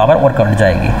है तो एक पावर और कट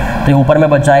जाएगी, तो ये ऊपर में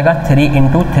बच जाएगा 3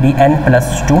 ×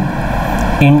 3n+2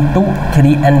 इंटू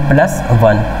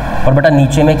 3n+1, और बेटा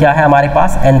नीचे में क्या है हमारे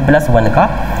पास n+1 का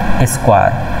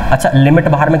स्क्वायर। अच्छा लिमिट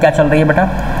बाहर में क्या चल रही है बेटा,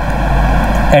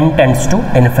 n tends to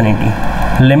infinity,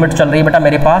 limit चल रही है बेटा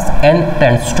मेरे पास n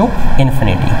टेंड्स टू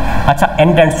इन्फिनिटी। अच्छा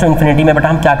n टेंड्स टू इन्फिनिटी में बेटा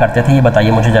हम क्या करते थे ये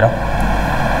बताइए मुझे ज़रा।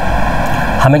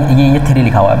 हमें ये 3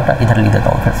 लिखा हुआ है बेटा, इधर लिख देता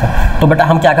हूँ फिर से। तो बेटा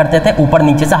हम क्या करते थे, ऊपर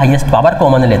नीचे से हाईएस्ट पावर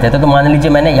कॉमन लेते थे। तो मान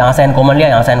लीजिए मैंने यहाँ से n कॉमन लिया,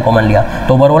 यहाँ से n कॉमन लिया,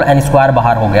 तो ओवरऑल n²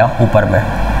 बाहर हो गया ऊपर में,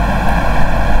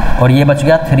 और ये बच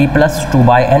गया 3 +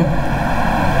 2/n,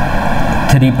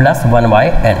 3 +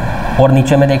 1/n, और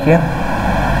नीचे में देखिए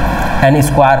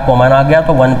n² कॉमन आ गया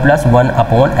तो 1 +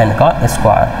 1/n का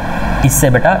स्क्वायर, इससे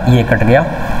बेटा ये कट गया।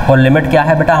 और लिमिट क्या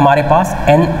है बेटा हमारे पास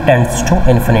n टेंड्स टू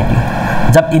इन्फिनिटी,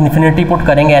 जब इन्फिनिटी पुट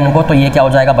करेंगे n को तो ये क्या हो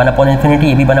जाएगा 1/∞,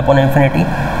 ये भी 1/∞,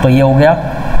 तो ये हो गया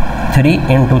 3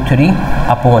 ×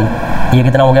 3/, ये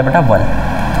कितना हो गया बेटा 1,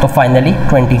 तो फाइनली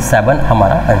 27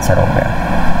 हमारा आंसर हो गया।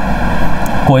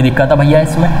 कोई दिक्कत है भैया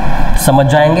इसमें, समझ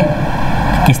जाएंगे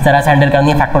किस तरह से हैंडल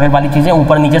करनी है फैक्टोरियल वाली चीज़ें।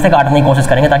 ऊपर नीचे से काटने की कोशिश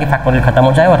करेंगे ताकि फैक्टोरियल खत्म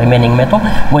हो जाए, और रिमेनिंग में तो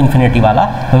वो इन्फिनिटी वाला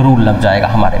रूल लग जाएगा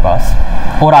हमारे पास।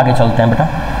 और आगे चलते हैं बेटा,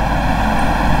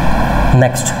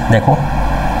 नेक्स्ट देखो,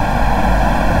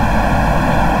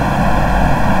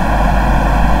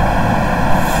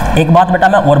 एक बात बेटा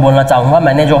मैं और बोलना चाहूँगा,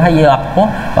 मैंने जो है ये आपको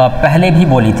पहले भी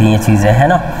बोली थी ये चीज़ें, है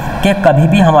ना, कि कभी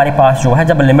भी हमारे पास जो है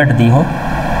जब लिमिट दी हो,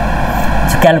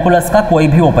 कैलकुलस का कोई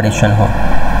भी ऑपरेशन हो,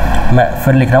 मैं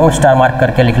फिर लिख रहा हूँ, स्टार मार्क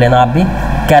करके लिख लेना आप भी,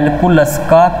 कैलकुलस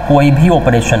का कोई भी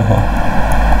ऑपरेशन हो,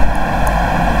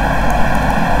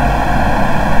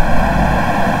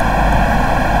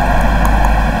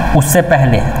 उससे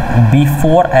पहले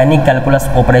before any calculus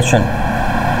operation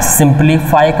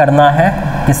simplify करना है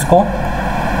किसको,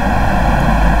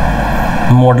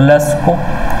 मॉडुलस को,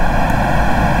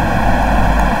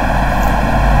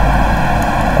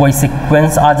 कोई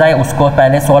सीक्वेंस आ जाए उसको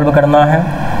पहले सॉल्व करना है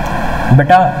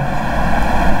बेटा,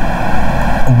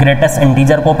 ग्रेटेस्ट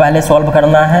इंटीजर को पहले सॉल्व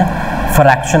करना है,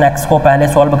 फ्रैक्शन एक्स को पहले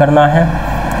सॉल्व करना है,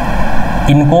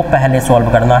 इनको पहले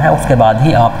सॉल्व करना है, उसके बाद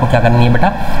ही आपको क्या करनी है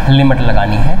बेटा, लिमिट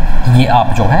लगानी है। ये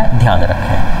आप जो है ध्यान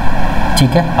रखें,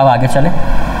 ठीक है। अब आगे चलें,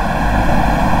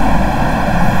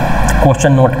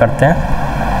 क्वेश्चन नोट करते हैं।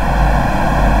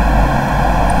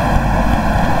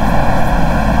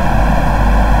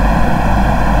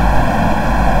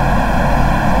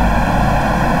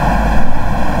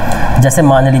 जैसे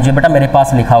मान लीजिए बेटा मेरे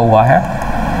पास लिखा हुआ है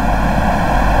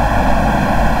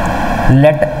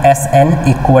late S N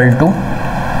equal to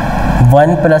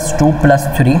 1 + 2 +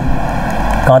 3,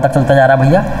 कहाँ तक चलता जा रहा है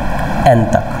भैया, n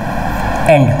तक,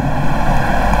 and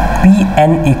P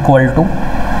N equal to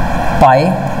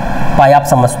पाई, पाई आप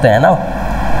समझते हैं ना,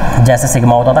 जैसे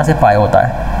सिग्मा होता था ऐसे पाई होता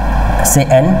है, से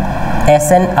n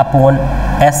S N upon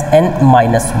S N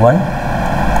minus 1,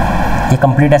 ये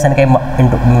कंप्लीट एस एन के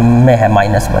में है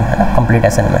 -1 है ना, कंप्लीट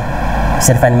एस एन में,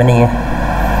 सिर्फ एन में नहीं है।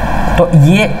 तो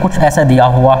ये कुछ ऐसा दिया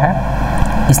हुआ है,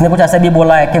 इसने कुछ ऐसा भी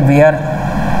बोला है कि where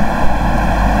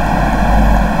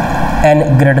n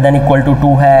greater than equal to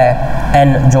 2 है,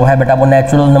 n जो है बेटा वो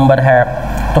नेचुरल नंबर है।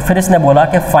 तो फिर इसने बोला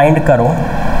कि फाइंड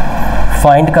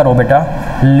करो बेटा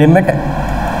limit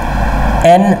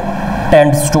n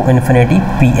tends to infinity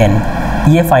Pn,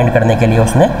 ये फाइंड करने के लिए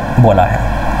उसने बोला है।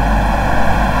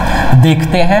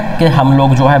 देखते हैं कि हम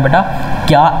लोग जो है बेटा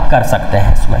क्या कर सकते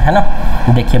हैं इसमें, है ना।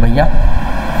 देखिए भैया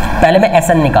पहले मैं एस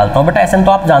एन निकालता हूँ बेटा, एस एन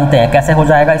तो आप जानते हैं कैसे हो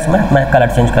जाएगा, इसमें मैं कलर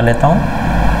चेंज कर लेता हूँ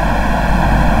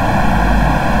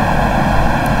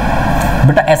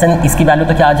बेटा। एस एन इसकी वैल्यू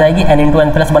तो क्या आ जाएगी, n ×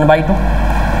 n + 1/2।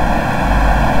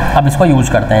 अब इसको यूज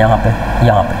करते हैं यहाँ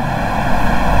पे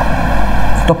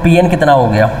तो पी एन कितना हो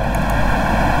गया,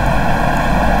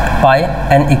 पाई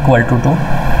n equal to 2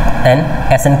 n,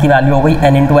 S N की वैल्यू हो गई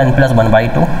n × n +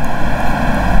 1/2,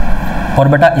 और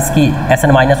बेटा इसकी एस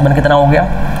एन माइनस 1 कितना हो गया,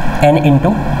 n ×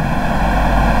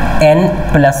 n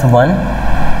 +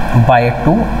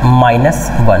 1/2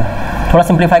 -1। थोड़ा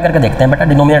सिंप्लीफाई करके देखते हैं बेटा,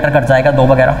 डिनोमिनेटर कट जाएगा 2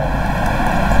 वगैरह,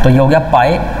 तो ये हो गया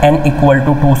पाई n इक्वल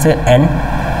टू 2 से n,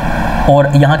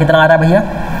 और यहाँ कितना आ रहा है भैया,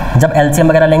 जब एलसीएम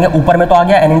वगैरह लेंगे ऊपर में तो आ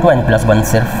गया n × n + 1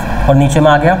 सिर्फ, और नीचे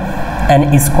में आ गया n²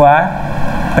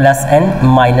 + n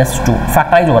 - 2,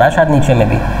 फैक्टराइज हो रहा है शायद नीचे में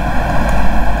भी,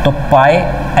 तो पाई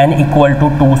n इक्वल टू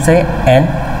 2 से n,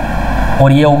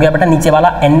 और ये हो गया बेटा नीचे वाला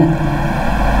n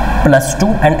 + 2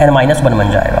 एंड n - 1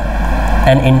 बन जाएगा,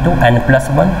 n × n +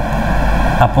 1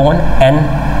 upon n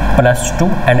 + 2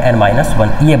 and n - 1,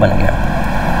 ये बन गया,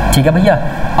 ठीक है भैया।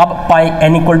 अब पाई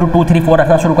n इक्वल टू 2, 3, 4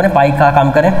 रखना शुरू करें, पाई का काम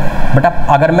करें बेटा।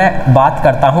 अगर मैं बात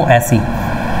करता हूँ ऐसी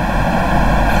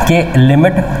कि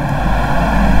limit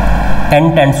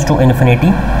n tends to infinity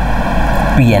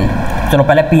Pn, चलो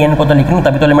पहले Pn को तो लिख लूँ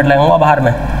तभी तो लिमिट लगाऊंगा बाहर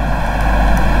में।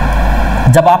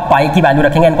 जब आप पाई की वैल्यू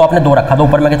रखेंगे, n को आपने 2 रखा तो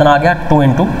ऊपर में कितना आ गया, 2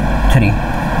 × 3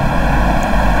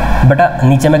 बेटा,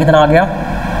 नीचे में कितना आ गया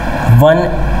 1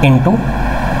 ×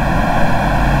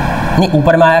 नहीं,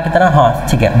 ऊपर में आया कितना, हाँ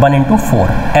ठीक है 1 × 4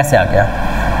 ऐसे आ गया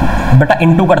बेटा।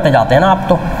 इंटू करते जाते हैं ना आप,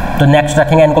 तो नेक्स्ट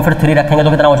रखेंगे n को, फिर 3 रखेंगे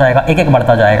तो कितना हो जाएगा, एक एक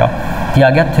बढ़ता जाएगा, ये आ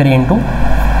गया 3 ×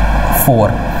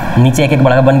 4, नीचे एक एक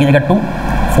बढ़ेगा, 1 की जगह 2,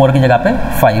 4 की जगह पे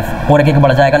 5, और एक एक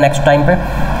बढ़ जाएगा नेक्स्ट टाइम पे,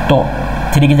 तो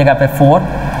 3 की जगह पे 4,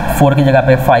 4 की जगह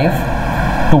पे 5,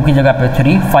 2 की जगह पे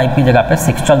 3, 5 की जगह पे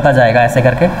 6, चलता जाएगा ऐसे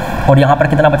करके। और यहाँ पर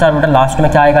कितना बचा बेटा, लास्ट में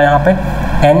क्या आएगा यहाँ पे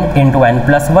n × n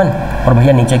 + 1, और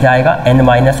भैया नीचे क्या आएगा n -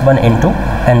 1 × n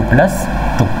 +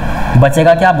 2,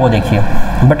 बचेगा क्या वो देखिए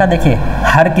बेटा। देखिए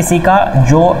हर किसी का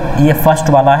जो ये फर्स्ट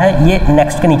वाला है ये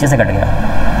नेक्स्ट के नीचे से कट गया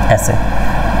ऐसे,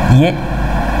 ये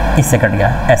इससे कट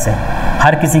गया ऐसे,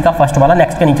 हर किसी का फर्स्ट वाला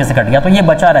नेक्स्ट के नीचे से कट गया, तो ये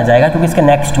बचा रह जाएगा क्योंकि इसके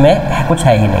नेक्स्ट में कुछ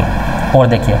है ही नहीं। और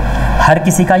देखिए हर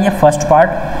किसी का ये फर्स्ट पार्ट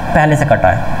पहले से कटा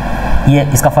है, ये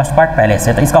इसका फर्स्ट पार्ट पहले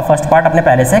से, तो इसका फर्स्ट पार्ट अपने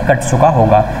पहले से कट चुका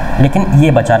होगा, लेकिन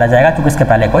ये बचा रह जाएगा क्योंकि इसके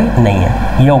पहले कोई नहीं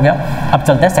है। ये हो गया। अब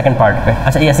चलते हैं सेकंड पार्ट पे।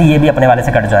 अच्छा ऐसे ये भी अपने वाले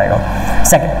से कट जाएगा।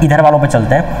 इधर वालों पे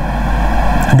चलते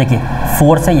हैं। देखिए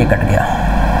 4 से ये कट गया,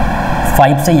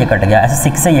 5 से ये कट गया, ऐसे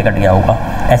 6 से ये कट गया होगा,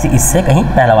 ऐसे इससे कहीं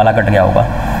पहला वाला कट गया होगा,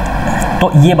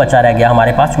 तो ये बचा रह गया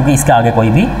हमारे पास क्योंकि इसके आगे कोई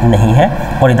भी नहीं है,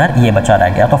 और इधर ये बचा रह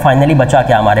गया। तो फाइनली बचा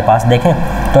क्या हमारे पास, देखें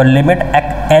तो limit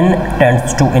n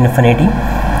tends to infinity,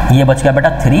 ये बच गया बेटा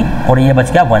 3 और ये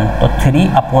बच गया 1, तो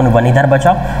 3/1 इधर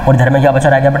बचा, और इधर में क्या बचा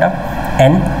रह गया बेटा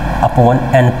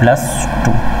n/n +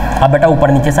 2। अब बेटा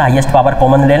ऊपर नीचे से हाईएस्ट पावर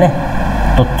कॉमन ले लें,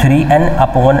 तो 3n/n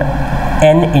 × 1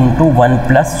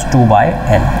 +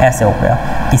 2/n ऐसे हो गया,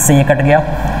 इससे ये कट गया,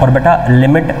 और बेटा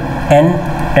limit n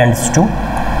tends to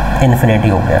infinity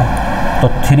हो गया। तो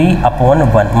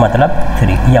 3/1 मतलब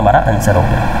 3, ये हमारा आंसर हो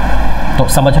गया। तो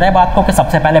समझ रहे हैं बात को कि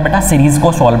सबसे पहले बेटा सीरीज़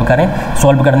को सॉल्व करें,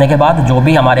 सॉल्व करने के बाद जो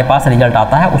भी हमारे पास रिजल्ट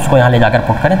आता है उसको यहाँ ले जाकर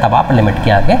पुट करें, तब आप लिमिट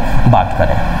के आगे बात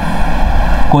करें।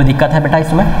 कोई दिक्कत है बेटा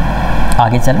इसमें?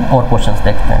 आगे चलें और क्वेश्चंस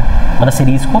देखते हैं। मतलब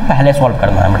सीरीज़ को पहले सॉल्व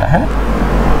करना है बेटा, है ना।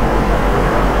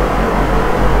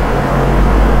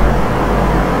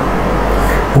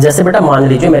 जैसे बेटा मान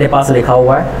लीजिए मेरे पास लिखा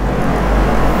हुआ है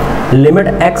लिमिट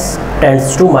x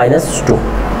टेंड्स टू -2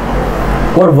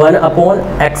 और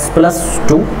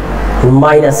 1/x+2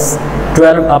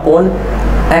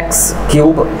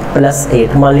 -12/x³ +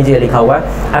 8 मान लीजिए लिखा हुआ है।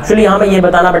 एक्चुअली यहाँ मैं ये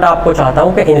बताना बेटा आपको चाहता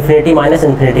हूँ कि इन्फिनिटी माइनस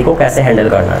इन्फिनिटी को कैसे हैंडल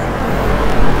करना है।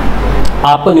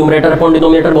 आपको न्यूमरेटर अपॉन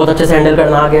डिनोमिनेटर बहुत अच्छे से हैंडल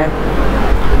करना आ गया है।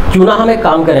 क्यों ना हम एक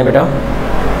काम करें बेटा,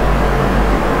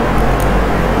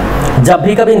 जब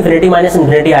भी कभी इन्फिनिटी माइनस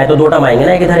इन्फिनिटी आए तो दो टर्म आएंगे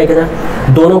ना, एक इधर एक इधर,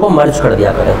 दोनों को मर्ज कर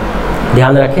दिया करें।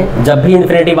 ध्यान रखें, जब भी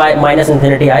इन्फिनिटी माइनस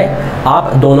इन्फिनिटी आए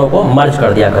आप दोनों को मर्ज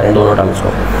कर दिया करें, दोनों टर्म्स को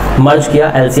मर्ज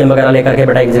किया, एलसीएम वगैरह लेकर के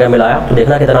बेटा एक जगह मिलाया, तो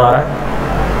देखना कितना आ रहा है।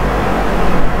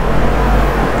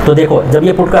 तो देखो जब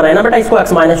ये पुट कर रहे हैं ना बेटा इसको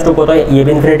x-2 को, तो ये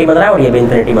भी इन्फिनिटी बन रहा है और ये भी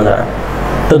इन्फिनिटी बन रहा है,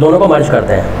 तो दोनों को मर्ज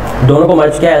करते हैं। दोनों को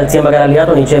मर्ज किया, एलसीएम वगैरह लिया,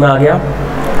 तो नीचे में आ गया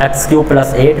x³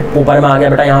 + 8, ऊपर में आ गया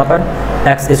बेटा यहाँ पर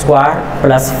x² +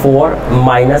 4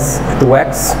 -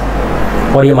 2x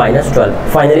और ये -12।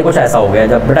 फाइनली कुछ ऐसा हो गया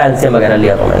जब बेटा एलसीएम वगैरह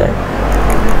लिया तो मैंने।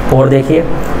 और देखिए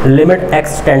लिमिट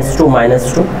x टेंड्स टू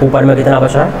 -2, ऊपर में कितना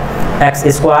बचा है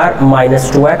x² -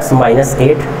 2x -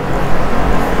 8,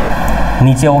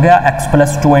 नीचे हो गया x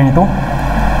 + 2 ×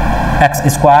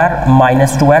 x²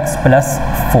 - 2x +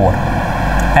 4,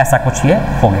 ऐसा कुछ ये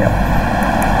हो गया।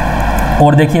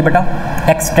 और देखिए बेटा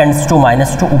x टेंड्स टू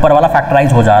 -2, ऊपर वाला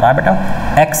फैक्टराइज हो जा रहा है बेटा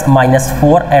x -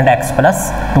 4 एंड x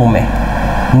 + 2 में,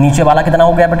 नीचे वाला कितना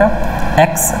हो गया बेटा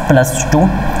x + 2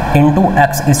 ×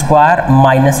 x² -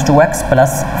 2x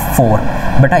 + 4,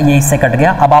 बेटा ये इससे कट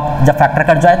गया। अब आप जब फैक्टर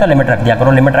कट जाए तो लिमिट रख दिया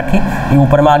करो, लिमिट रखी, ये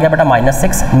ऊपर में आ गया बेटा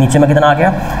 -6, नीचे में कितना आ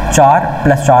गया 4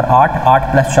 + 4 8, 8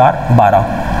 + 4 12,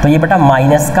 तो ये बेटा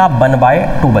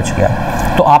 -1/2 बच गया।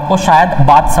 तो आपको शायद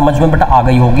बात समझ में बेटा आ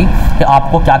गई होगी कि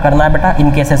आपको क्या करना है बेटा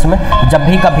इन केसेस में। जब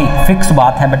भी कभी फिक्स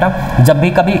बात है बेटा, जब भी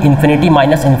कभी इन्फिनिटी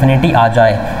माइनस इन्फिनिटी आ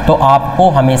जाए तो आपको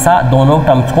हमेशा दोनों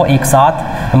टर्म्स को एक साथ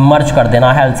मर्ज कर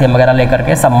देना है, एलसीएम वगैरह लेकर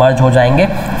के सब मर्ज हो जाएंगे,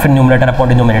 फिर न्यूमरेटर अपॉन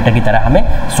डिनोमिनेटर की तरह हमें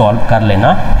सॉल्व कर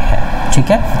लेना है।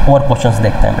 ठीक है, और क्वेश्चंस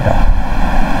देखते हैं बेटा।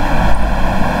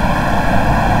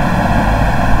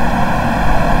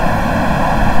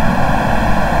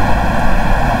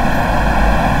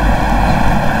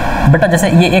 बेटा जैसे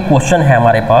ये एक क्वेश्चन है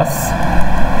हमारे पास,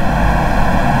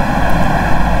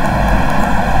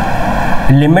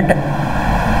 limit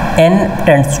n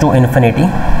tends to infinity.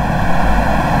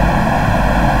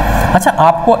 अच्छा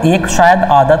आपको एक शायद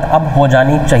आदत अब हो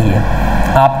जानी चाहिए,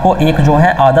 आपको एक जो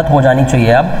है आदत हो जानी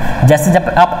चाहिए अब, जैसे जब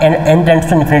आप n टेंड्स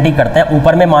टू इन्फिनिटी करते हैं,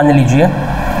 ऊपर में मान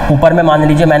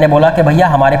लीजिए मैंने बोला कि भैया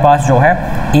हमारे पास जो है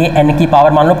an की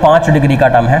पावर मान लो 5 डिग्री का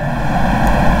टर्म है,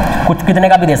 कुछ कितने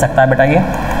का भी दे सकता है बेटा, ये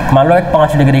मान लो एक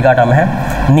 5 डिग्री का टर्म है,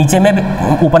 नीचे में भी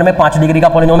ऊपर में 5 डिग्री का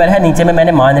पॉलिनोमियल है, नीचे में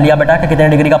मैंने मान लिया बेटा कि कितने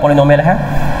डिग्री का पॉलिनोमियल है,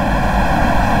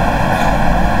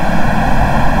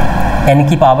 n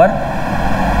की पावर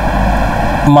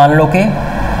मान लो कि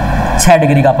 6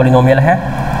 डिग्री का पॉलिनोमियल है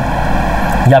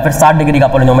या फिर 7 डिग्री का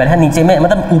पॉलिनोमियल है। नीचे में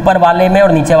मतलब ऊपर वाले में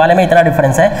और नीचे वाले में इतना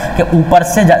डिफरेंस है कि ऊपर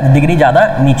से डिग्री ज़्यादा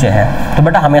नीचे है, तो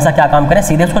बेटा हमेशा क्या काम करें,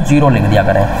 सीधे उसको 0 लिख दिया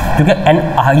करें, क्योंकि n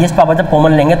हाईएस्ट पावर जब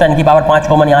कॉमन लेंगे तो n की पावर 5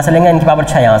 कॉमन यहाँ से लेंगे, n की पावर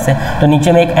 6 यहाँ से, तो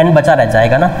नीचे में एक n बचा रह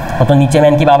जाएगा ना, तो नीचे में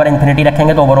n की पावर इन्फिनिटी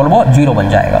रखेंगे तो ओवरऑल वो 0 बन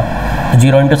जाएगा,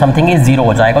 0 × समथिंग इज 0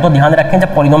 हो जाएगा। तो ध्यान रखें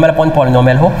जब पॉलिनोमियल अपॉन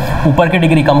पॉलिनोमियल हो, ऊपर की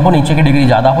डिग्री कम हो नीचे की डिग्री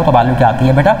ज़्यादा हो, तो वैल्यू क्या आती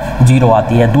है बेटा 0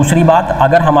 आती है। दूसरी बात,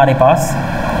 अगर हमारे पास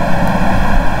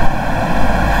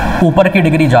ऊपर की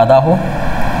डिग्री ज़्यादा हो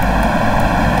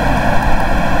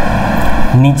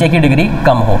नीचे की डिग्री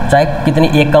कम हो, चाहे कितनी,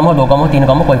 1 कम हो 2 कम हो 3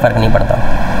 कम हो, कोई फ़र्क नहीं पड़ता,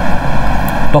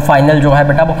 तो फाइनल जो है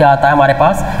बेटा वो क्या आता है हमारे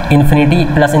पास, इन्फिनिटी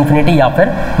प्लस इन्फिनिटी या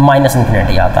फिर माइनस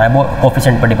इन्फिनिटी आता है, वो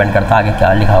कोफिशिएंट पर डिपेंड करता है आगे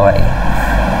क्या लिखा हुआ है।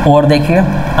 और देखिए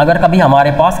अगर कभी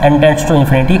हमारे पास n टेंड्स टू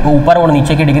इन्फिनिटी ऊपर और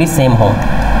नीचे की डिग्री सेम हो,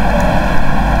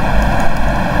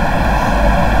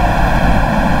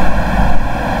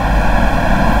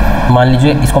 मान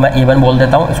लीजिए इसको मैं a1 बोल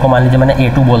देता हूँ, इसको मान लीजिए मैंने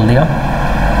a2 बोल दिया,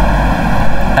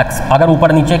 x अगर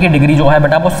ऊपर नीचे की डिग्री जो है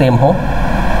बेटा वो सेम हो,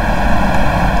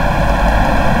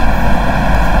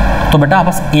 तो बेटा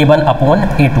बस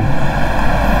a1/a2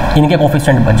 इनके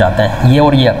कोफिशिएंट बच जाते हैं, ये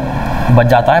और ये बच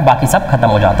जाता है, बाकी सब खत्म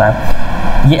हो जाता है।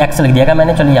 ये x लिख दिएगा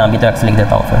मैंने, चलिए यहाँ भी तो x लिख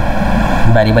देता हूँ फिर,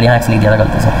 वेरिएबल यहाँ x लिख दिया था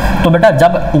गलती से। तो बेटा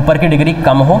जब ऊपर की डिग्री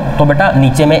कम हो तो बेटा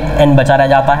नीचे में n बचा रह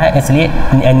जाता है, इसलिए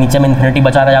नीचे में इन्फिनिटी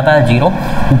बचा रह जाता है 0।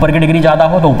 ऊपर की डिग्री ज़्यादा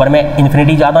हो तो ऊपर में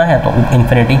इन्फिनिटी ज़्यादा है तो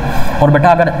इन्फिनिटी। और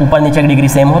बेटा अगर ऊपर नीचे की डिग्री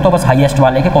सेम हो तो बस हाईएस्ट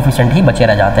वाले के कोफिशिएंट ही बचे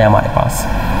रह जाते हैं हमारे पास।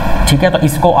 ठीक है, तो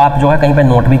इसको आप जो है कहीं पे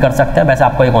नोट भी कर सकते हैं। वैसे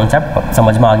आपको ये कॉन्सेप्ट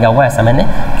समझ में आ गया होगा, ऐसा मैंने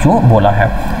क्यों बोला है।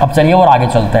 अब चलिए और आगे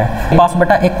चलते हैं। पास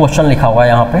बेटा एक क्वेश्चन लिखा हुआ है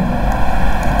यहाँ पे,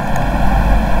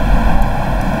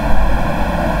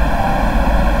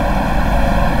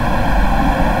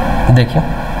 देखिए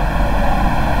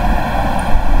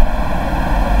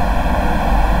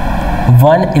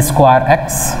 1 स्क्वायर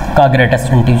एक्स का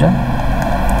greatest integer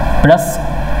plus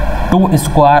 2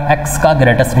 square x का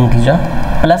greatest integer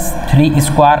plus 3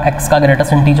 square x का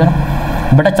ग्रेटेस्ट इंटीजर।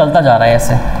 बेटा चलता जा रहा है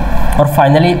ऐसे और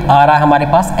फाइनली आ रहा है हमारे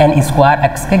पास n स्क्वायर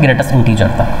एक्स के ग्रेटेस्ट इंटीजर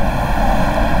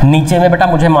तक। नीचे में बेटा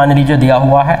मुझे मान लीजिए दिया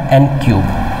हुआ है n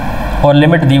क्यूब और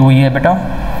लिमिट दी हुई है बेटा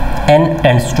n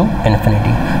टेंड्स टू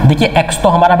इन्फिनिटी। देखिए x तो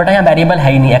हमारा बेटा यहाँ वेरिएबल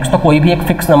है ही नहीं, x तो कोई भी एक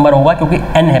फिक्स नंबर होगा क्योंकि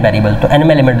n है वेरिएबल, तो n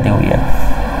में लिमिट दी हुई है।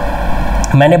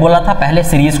 मैंने बोला था पहले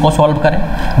सीरीज़ को सॉल्व करें,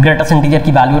 ग्रेटेस्ट इंटीजर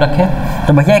की वैल्यू रखें।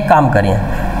 तो भैया एक काम करिए,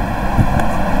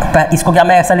 इसको क्या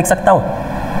मैं ऐसा लिख सकता हूँ,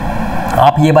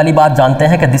 आप ये वाली बात जानते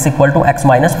हैं कि this equal to x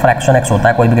minus fraction x होता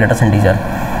है कोई भी ग्रेटेस्ट इंटीजर।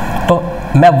 तो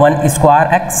मैं 1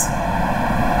 स्क्वायर एक्स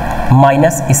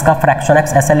माइनस इसका फ्रैक्शन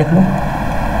x ऐसे लिख लूँ।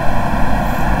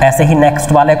 ऐसे ही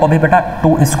नेक्स्ट वाले को भी बेटा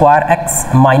 2 स्क्वायर एक्स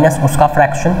माइनस उसका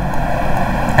फ्रैक्शन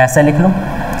ऐसे लिख लूँ,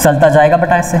 चलता जाएगा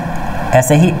बेटा ऐसे।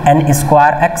 ऐसे ही n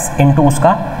स्क्वायर एक्स इंटू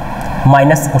उसका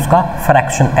माइनस उसका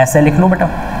फ्रैक्शन ऐसे लिख लूँ बेटा,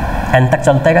 n तक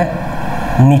चलते गए।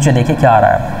 नीचे देखिए क्या आ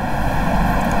रहा है,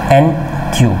 n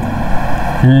cube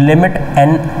limit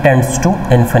n tends to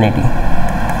infinity.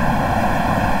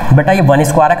 बेटा ये 1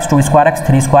 square x 2 square x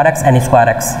 3 square x n square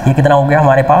x, ये कितना हो गया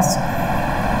हमारे पास,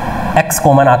 x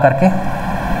कॉमन आकर के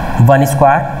 1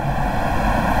 स्क्वायर।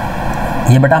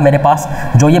 ये बेटा मेरे पास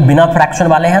जो ये बिना फ्रैक्शन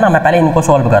वाले हैं ना, मैं पहले इनको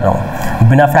सॉल्व कर रहा हूँ।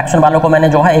 बिना फ्रैक्शन वालों को मैंने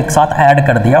जो है एक साथ ऐड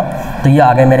कर दिया, तो ये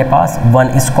आ गए मेरे पास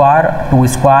 1 स्क्वायर 2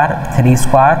 स्क्वायर 3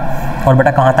 स्क्वायर और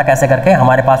बेटा कहाँ तक ऐसे करके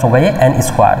हमारे पास हो गए ये n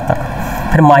स्क्वायर तक।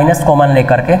 फिर माइनस कॉमन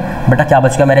लेकर के बेटा क्या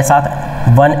बच गया मेरे साथ,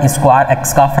 1 स्क्वायर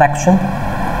एक्स का फ्रैक्शन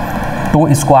 2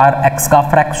 स्क्वायर एक्स का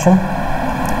फ्रैक्शन।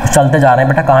 चलते जा रहे हैं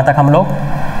बेटा कहाँ तक हम लोग,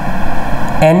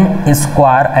 n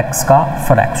स्क्वायर एक्स का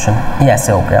फ्रैक्शन, ये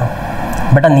ऐसे हो गया।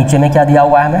 बेटा नीचे में क्या दिया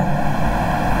हुआ है हमें,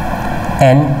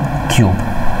 n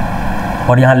क्यूब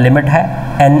और यहाँ लिमिट है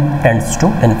n टेंड्स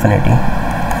टू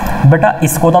इन्फिनिटी। बेटा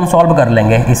इसको तो हम सॉल्व कर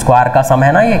लेंगे, स्क्वायर का सम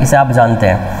है ना ये, इसे आप जानते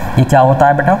हैं। ये क्या होता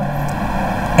है बेटा,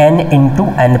 n into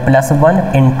n plus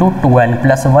 1 into 2n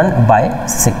plus 1 bye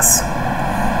 6।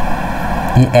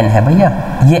 ये n है भैया,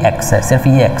 ये x है, सिर्फ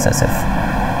ये x है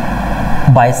सिर्फ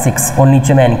बाय 6 और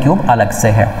नीचे में n क्यूब अलग से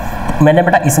है। मैंने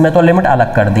बेटा इसमें तो लिमिट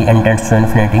अलग कर दी n टेंड्स टू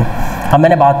इन्फिनिटी। अब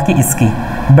मैंने बात की इसकी।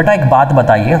 बेटा एक बात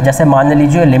बताइए, जैसे मान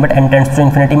लीजिए limit n tends to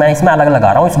infinity मैं इसमें अलग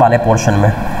लगा रहा हूँ इस वाले पोर्शन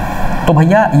में, तो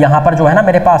भैया यहाँ पर जो है ना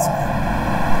मेरे पास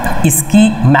इसकी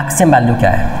मैक्सिमम वैल्यू क्या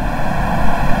है,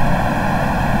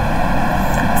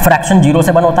 फ्रैक्शन 0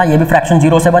 से 1 होता है, ये भी फ्रैक्शन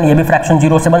 0 से 1, ये भी फ्रैक्शन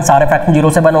 0 से 1, सारे फ्रैक्शन 0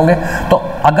 से 1 होंगे। तो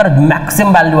अगर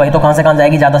मैक्सिमम वैल्यू आई तो कहाँ से कहाँ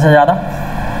जाएगी, ज़्यादा से ज़्यादा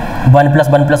 1 प्लस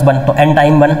 1 प्लस 1, तो n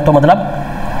टाइम 1, तो मतलब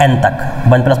n तक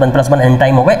 1 प्लस 1 प्लस 1 n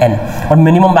टाइम हो गए n। और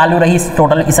मिनिमम वैल्यू रही इस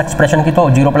टोटल इस एक्सप्रेशन की तो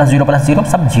 0 प्लस 0 प्लस 0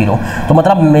 सब 0। तो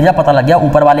मतलब मुझे पता लग गया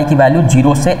ऊपर वाले की वैल्यू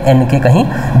 0 से n के कहीं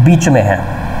बीच में है।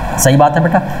 सही बात है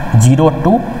बेटा, 0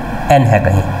 to n है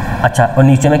कहीं। अच्छा, और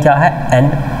नीचे में क्या है, n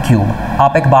क्यूब।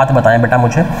 आप एक बात बताएं बेटा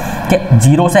मुझे कि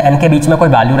 0 से n के बीच में कोई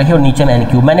वैल्यू रही और नीचे में n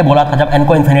क्यूब। मैंने बोला था जब n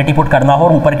को इन्फिनिटी पुट करना हो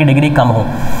और ऊपर की डिग्री कम हो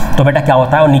तो बेटा क्या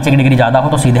होता है, और नीचे की डिग्री ज़्यादा हो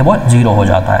तो सीधे वो 0 हो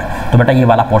जाता है। तो बेटा ये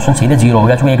वाला पोर्शन सीधे 0 हो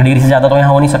गया, क्योंकि 1 डिग्री से ज़्यादा तो यहाँ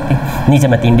हो नहीं सकती, नीचे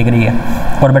में 3 डिग्री है।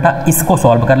 और बेटा इसको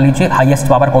सॉल्व कर लीजिए, हाईएस्ट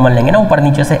पावर कॉमन लेंगे ना, ऊपर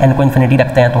नीचे से n को इन्फिनिटी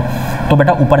रखते हैं तो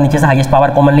बेटा ऊपर नीचे से हाईएस्ट पावर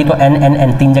कॉमन ली तो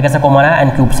n 3 जगह से कॉमन आया,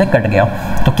 n क्यूब से कट गया।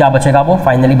 तो क्या बचेगा, वो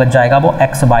फाइनली बच जाएगा वो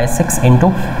x बाय 6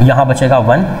 इंटू यहाँ बचेगा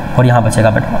 1 और यहाँ बचेगा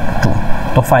बेटा 2,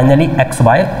 तो फाइनली x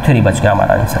बाय 3 बच गया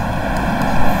हमारा आंसर।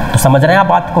 तो समझ रहे हैं आप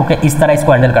बात को कि इस तरह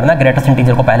इसको हैंडल करना, ग्रेटेस्ट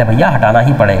इंटीजर को पहले भैया हटाना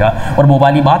ही पड़ेगा। और वो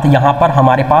वाली बात यहाँ पर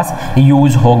हमारे पास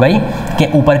यूज़ हो गई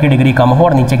कि ऊपर की डिग्री कम हो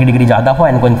और नीचे की डिग्री ज़्यादा हो,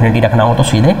 n को इन्फिनिटी रखना हो तो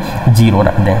सीधे 0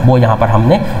 रख दें, वो यहाँ पर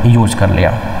हमने यूज़ कर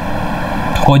लिया।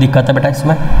 कोई दिक्कत है बेटा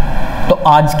इसमें? तो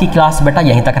आज की क्लास बेटा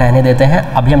यहीं तक रहने देते हैं,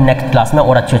 अभी हम नेक्स्ट क्लास में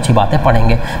और अच्छी अच्छी बातें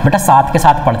पढ़ेंगे। बेटा साथ के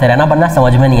साथ पढ़ते रहना, वरना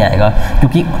समझ में नहीं आएगा,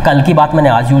 क्योंकि कल की बात मैंने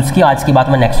आज यूज़ की, आज की बात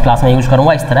मैं नेक्स्ट क्लास में यूज़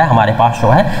करूँगा। इस तरह हमारे पास जो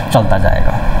है चलता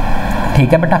जाएगा।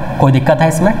 ठीक है बेटा, कोई दिक्कत है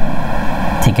इसमें?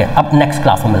 ठीक है, अब नेक्स्ट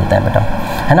क्लास में मिलते हैं बेटा,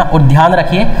 है ना। और ध्यान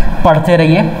रखिए, पढ़ते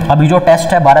रहिए। अभी जो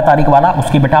टेस्ट है 12 तारीख वाला,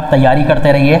 उसकी बेटा आप तैयारी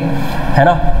करते रहिए, है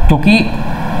ना, क्योंकि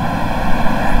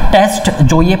टेस्ट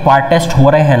जो ये पार्ट टेस्ट हो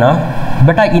रहे हैं ना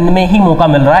बेटा, इनमें ही मौका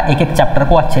मिल रहा है एक एक चैप्टर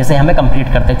को अच्छे से हमें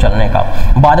कंप्लीट करते चलने का।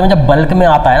 बाद में जब बल्क में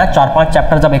आता है ना, 4-5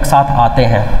 चैप्टर जब एक साथ आते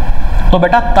हैं तो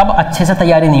बेटा तब अच्छे से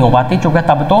तैयारी नहीं हो पाती, क्योंकि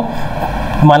तब तो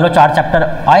मान लो 4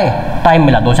 चैप्टर आए, टाइम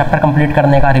मिला 2 चैप्टर कंप्लीट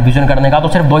करने का, रिवीजन करने का, तो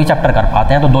सिर्फ 2 ही चैप्टर कर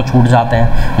पाते हैं, तो 2 छूट जाते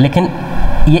हैं। लेकिन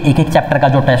ये एक एक चैप्टर का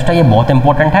जो टेस्ट है ये बहुत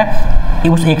इंपॉर्टेंट है,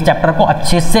 उस एक चैप्टर को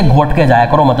अच्छे से घोट के जाया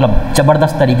करो, मतलब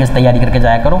ज़बरदस्त तरीके से तैयारी करके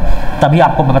जाया करो, तभी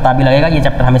आपको पता भी लगेगा ये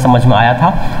चैप्टर हमें समझ में आया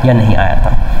था या नहीं आया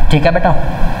था। ठीक है बेटा,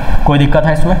 कोई दिक्कत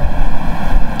है इसमें?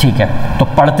 ठीक है, तो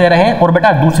पढ़ते रहें। और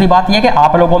बेटा दूसरी बात यह कि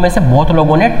आप लोगों में से बहुत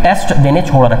लोगों ने टेस्ट देने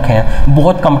छोड़ रखे हैं,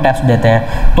 बहुत कम टेस्ट देते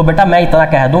हैं। तो बेटा मैं इतना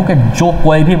कह दूं कि जो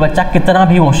कोई भी बच्चा कितना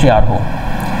भी होशियार हो,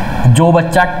 जो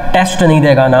बच्चा टेस्ट नहीं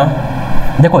देगा ना,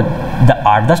 देखो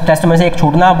 8-10 टेस्ट में से एक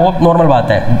छूटना बहुत नॉर्मल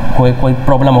बात है, कोई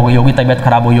प्रॉब्लम हो गई होगी, तबीयत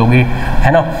खराब हुई होगी,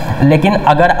 है ना। लेकिन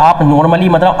अगर आप नॉर्मली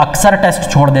मतलब अक्सर टेस्ट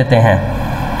छोड़ देते हैं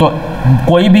तो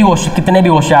कोई भी कितने भी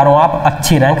होशियार हो आप,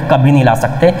 अच्छी रैंक कभी नहीं ला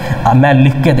सकते। मैं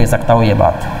लिख के दे सकता हूँ ये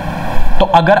बात। तो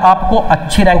अगर आपको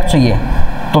अच्छी रैंक चाहिए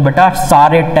तो बेटा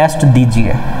सारे टेस्ट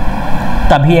दीजिए,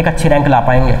 तभी एक अच्छी रैंक ला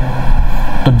पाएंगे।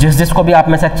 तो जिसको भी आप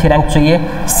में से अच्छी रैंक चाहिए,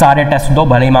 सारे टेस्ट दो,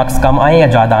 भले ही मार्क्स कम आए या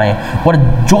ज़्यादा आए, और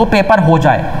जो पेपर हो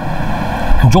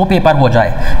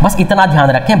जाए बस इतना ध्यान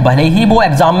रखें, भले ही वो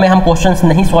एग्ज़ाम में हम क्वेश्चंस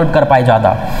नहीं सॉल्व कर पाए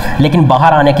ज़्यादा, लेकिन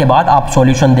बाहर आने के बाद आप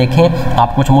सॉल्यूशन देखें,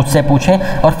 आप कुछ मुझसे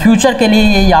पूछें, और फ्यूचर के लिए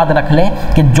ये याद रख लें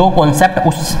कि जो कॉन्सेप्ट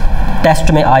उस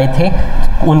टेस्ट में आए थे,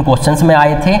 उन क्वेश्चंस में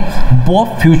आए थे, वो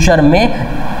फ्यूचर में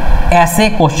ऐसे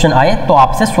क्वेश्चन आए तो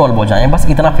आपसे सॉल्व हो जाएं, बस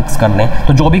इतना फिक्स कर लें।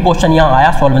 तो जो भी क्वेश्चन यहाँ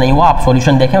आया सॉल्व नहीं हुआ, आप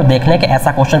सॉल्यूशन देखें और देख लें कि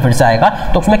ऐसा क्वेश्चन फिर से आएगा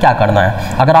तो उसमें क्या करना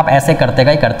है। अगर आप ऐसे करते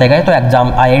गए तो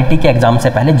एग्जाम, IIT के एग्जाम से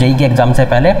पहले, JEE के एग्जाम से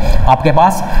पहले आपके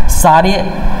पास सारे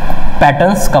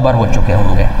पैटर्न्स कवर हो चुके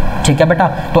होंगे। ठीक है बेटा,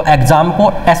 तो एग्जाम को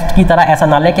टेस्ट की तरह ऐसा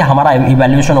ना लें कि हमारा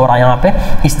इवैल्यूएशन हो रहा है यहाँ पे,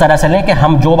 इस तरह से लें कि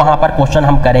हम जो वहाँ पर क्वेश्चन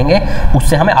हम करेंगे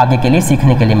उससे हमें आगे के लिए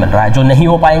सीखने के लिए मिल रहा है, जो नहीं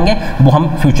हो पाएंगे वो हम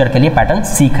फ्यूचर के लिए पैटर्न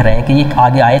सीख रहे हैं कि ये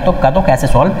आगे आए तो कैसे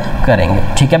सॉल्व करेंगे।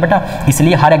 ठीक है बेटा,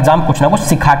 इसलिए हर एग्जाम कुछ ना कुछ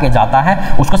सिखा के जाता है,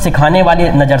 उसको सिखाने वाली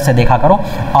नज़र से देखा करो,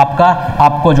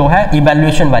 आपको जो है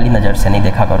इवैल्यूएशन वाली नज़र से नहीं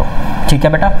देखा करो। ठीक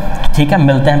है बेटा, ठीक है,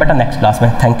 मिलते हैं बेटा नेक्स्ट क्लास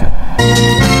में। Thank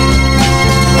you.